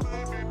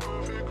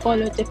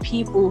follow the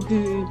people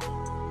who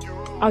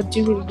are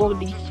doing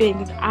worldly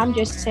things. I'm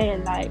just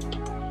saying like,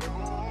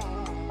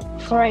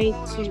 pray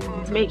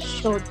to make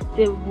sure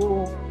they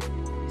will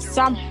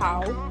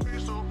somehow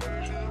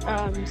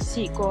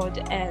see God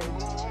and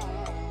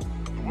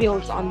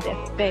build on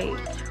their faith,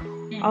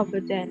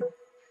 other than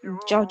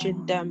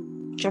judging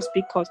them just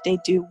because they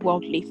do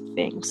worldly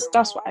things.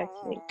 That's what I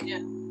think. Yeah.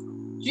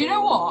 Do you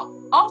know what?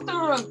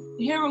 After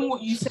hearing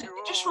what you said,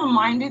 it just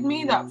reminded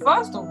me that,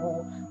 first of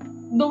all,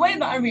 the way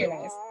that I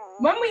realized,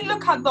 when we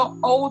look at the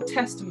Old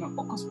Testament,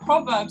 because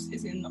Proverbs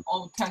is in the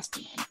Old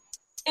Testament,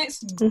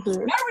 it's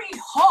very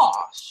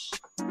harsh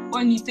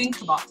when you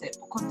think about it,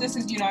 because this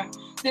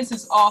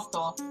is after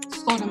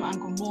Sodom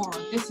and Gomorrah.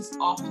 This is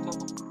after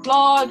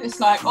flood. It's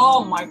like,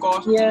 oh my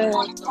gosh,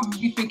 God is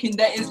probably thinking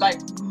there is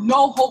like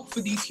no hope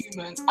for these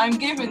humans. I'm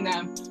giving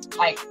them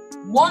like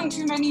one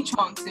too many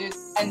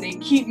chances and they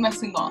keep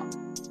messing up.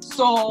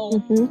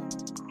 So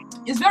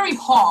it's very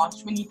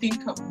harsh when you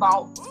think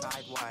about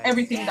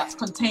everything that's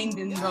contained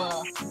in the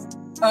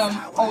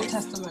Old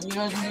Testament. You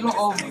know, there's a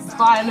lot of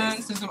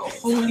violence, there's a lot of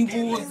holy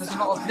wars, there's a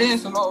lot of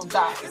this, a lot of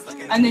that.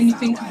 And then you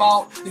think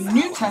about the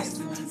New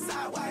Testament.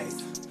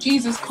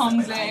 Jesus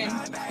comes in,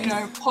 you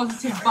know,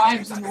 positive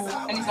vibes and all,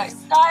 and he's like,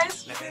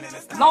 guys,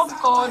 love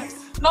God,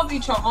 love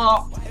each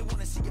other,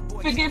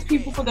 forgive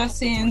people for their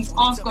sins,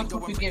 ask God for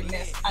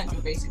forgiveness, and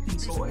you're basically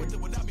sorted.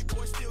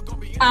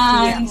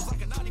 And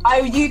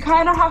you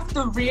kind of have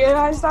to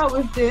realize that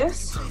with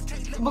this,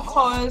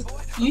 because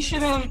you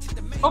shouldn't,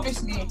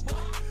 obviously,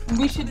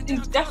 we should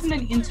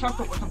definitely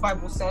interpret what the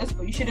Bible says,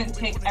 but you shouldn't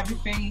take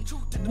everything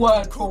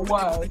word for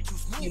word,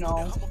 you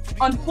know.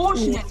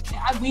 Unfortunately,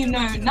 as we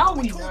know,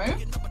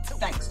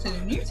 thanks to the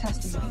New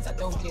Testament, that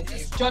there will be a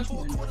day of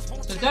judgment.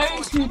 So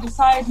those who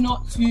decide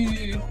not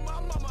to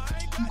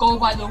go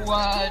by the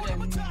word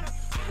and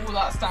all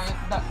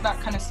that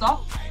kind of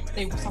stuff,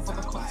 they will suffer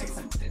the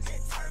consequences.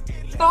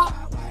 But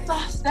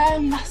that's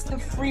them, that's the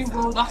free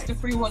will that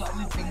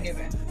we've been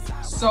given.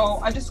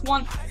 So I just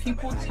want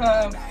people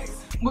to,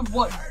 with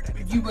what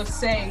you were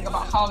saying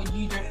about how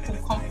you don't feel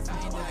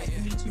comfortable with it,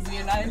 you need to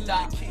realize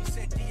that,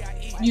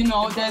 you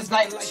know, there's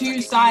like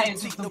two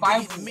sides of the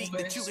Bible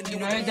almost. You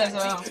know, there's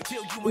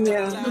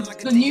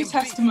the New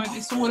Testament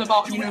is all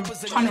about, you know,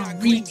 trying to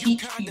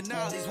reteach people,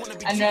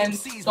 and then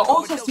the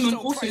Old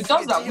Testament also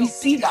does that. We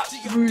see that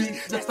through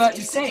the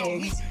 30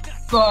 sayings,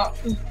 but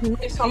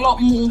it's a lot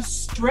more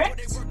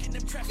strict.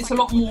 It's a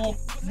lot more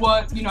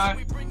word, you know,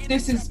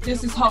 this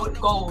is how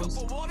it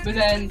goes. But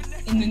then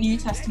in the New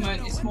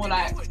Testament, it's more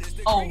like,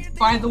 oh,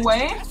 by the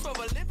way,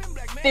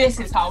 this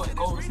is how it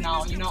goes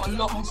now. You know, a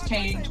lot has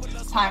changed,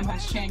 time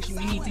has changed, and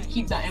we need to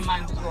keep that in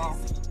mind as well.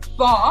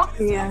 But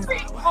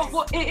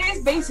it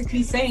is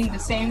basically saying the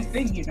same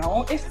thing, you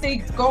know. If they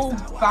go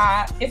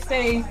back, if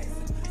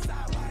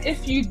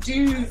you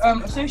do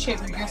associate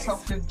with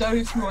yourself with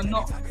those who are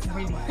not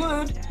really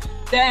good,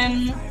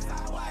 then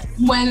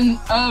when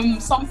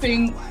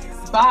something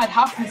bad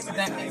happens to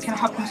them, it can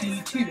happen to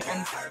you too.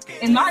 And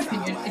in my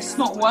opinion, it's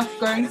not worth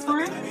going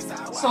through.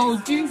 So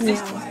do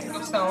this to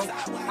yourself.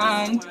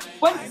 And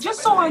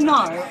just so I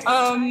know,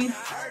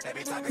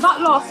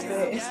 that last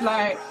bit, it's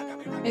like,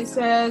 it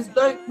says,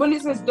 when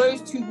it says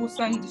those two will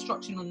send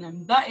destruction on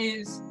them,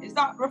 is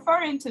that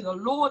referring to the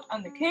Lord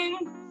and the King,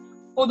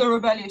 or the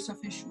rebellious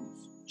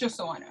officials? Just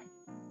so I know.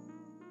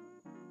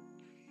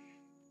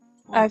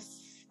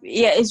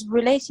 It's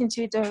relating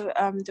to the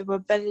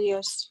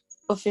rebellious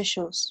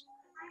officials.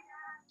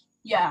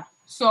 Yeah.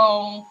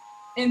 So,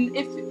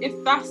 if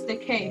that's the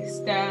case,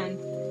 then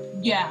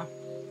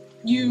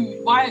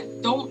you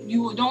don't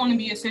want to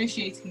be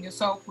associating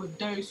yourself with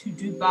those who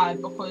do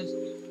bad, because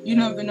you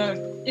never know.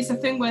 It's a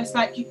thing where it's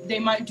like they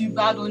might do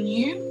bad on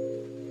you.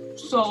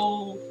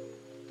 So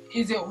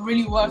is it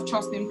really worth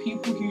trusting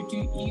people who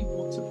do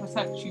evil to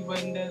protect you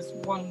when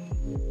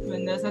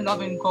there's a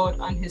loving God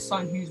and His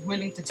Son who's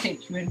willing to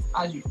take you in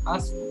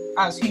as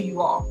who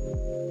you are?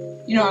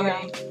 You know what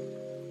I mean?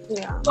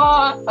 Yeah.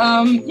 But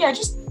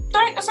just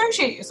don't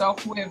associate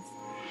yourself with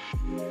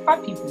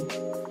bad people.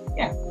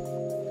 Yeah.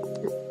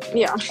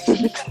 Yeah.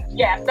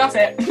 Yeah, that's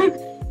it.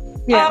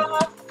 Yeah.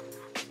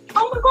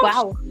 Oh my gosh.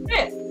 Wow.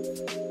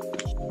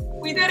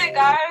 We did it,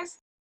 guys.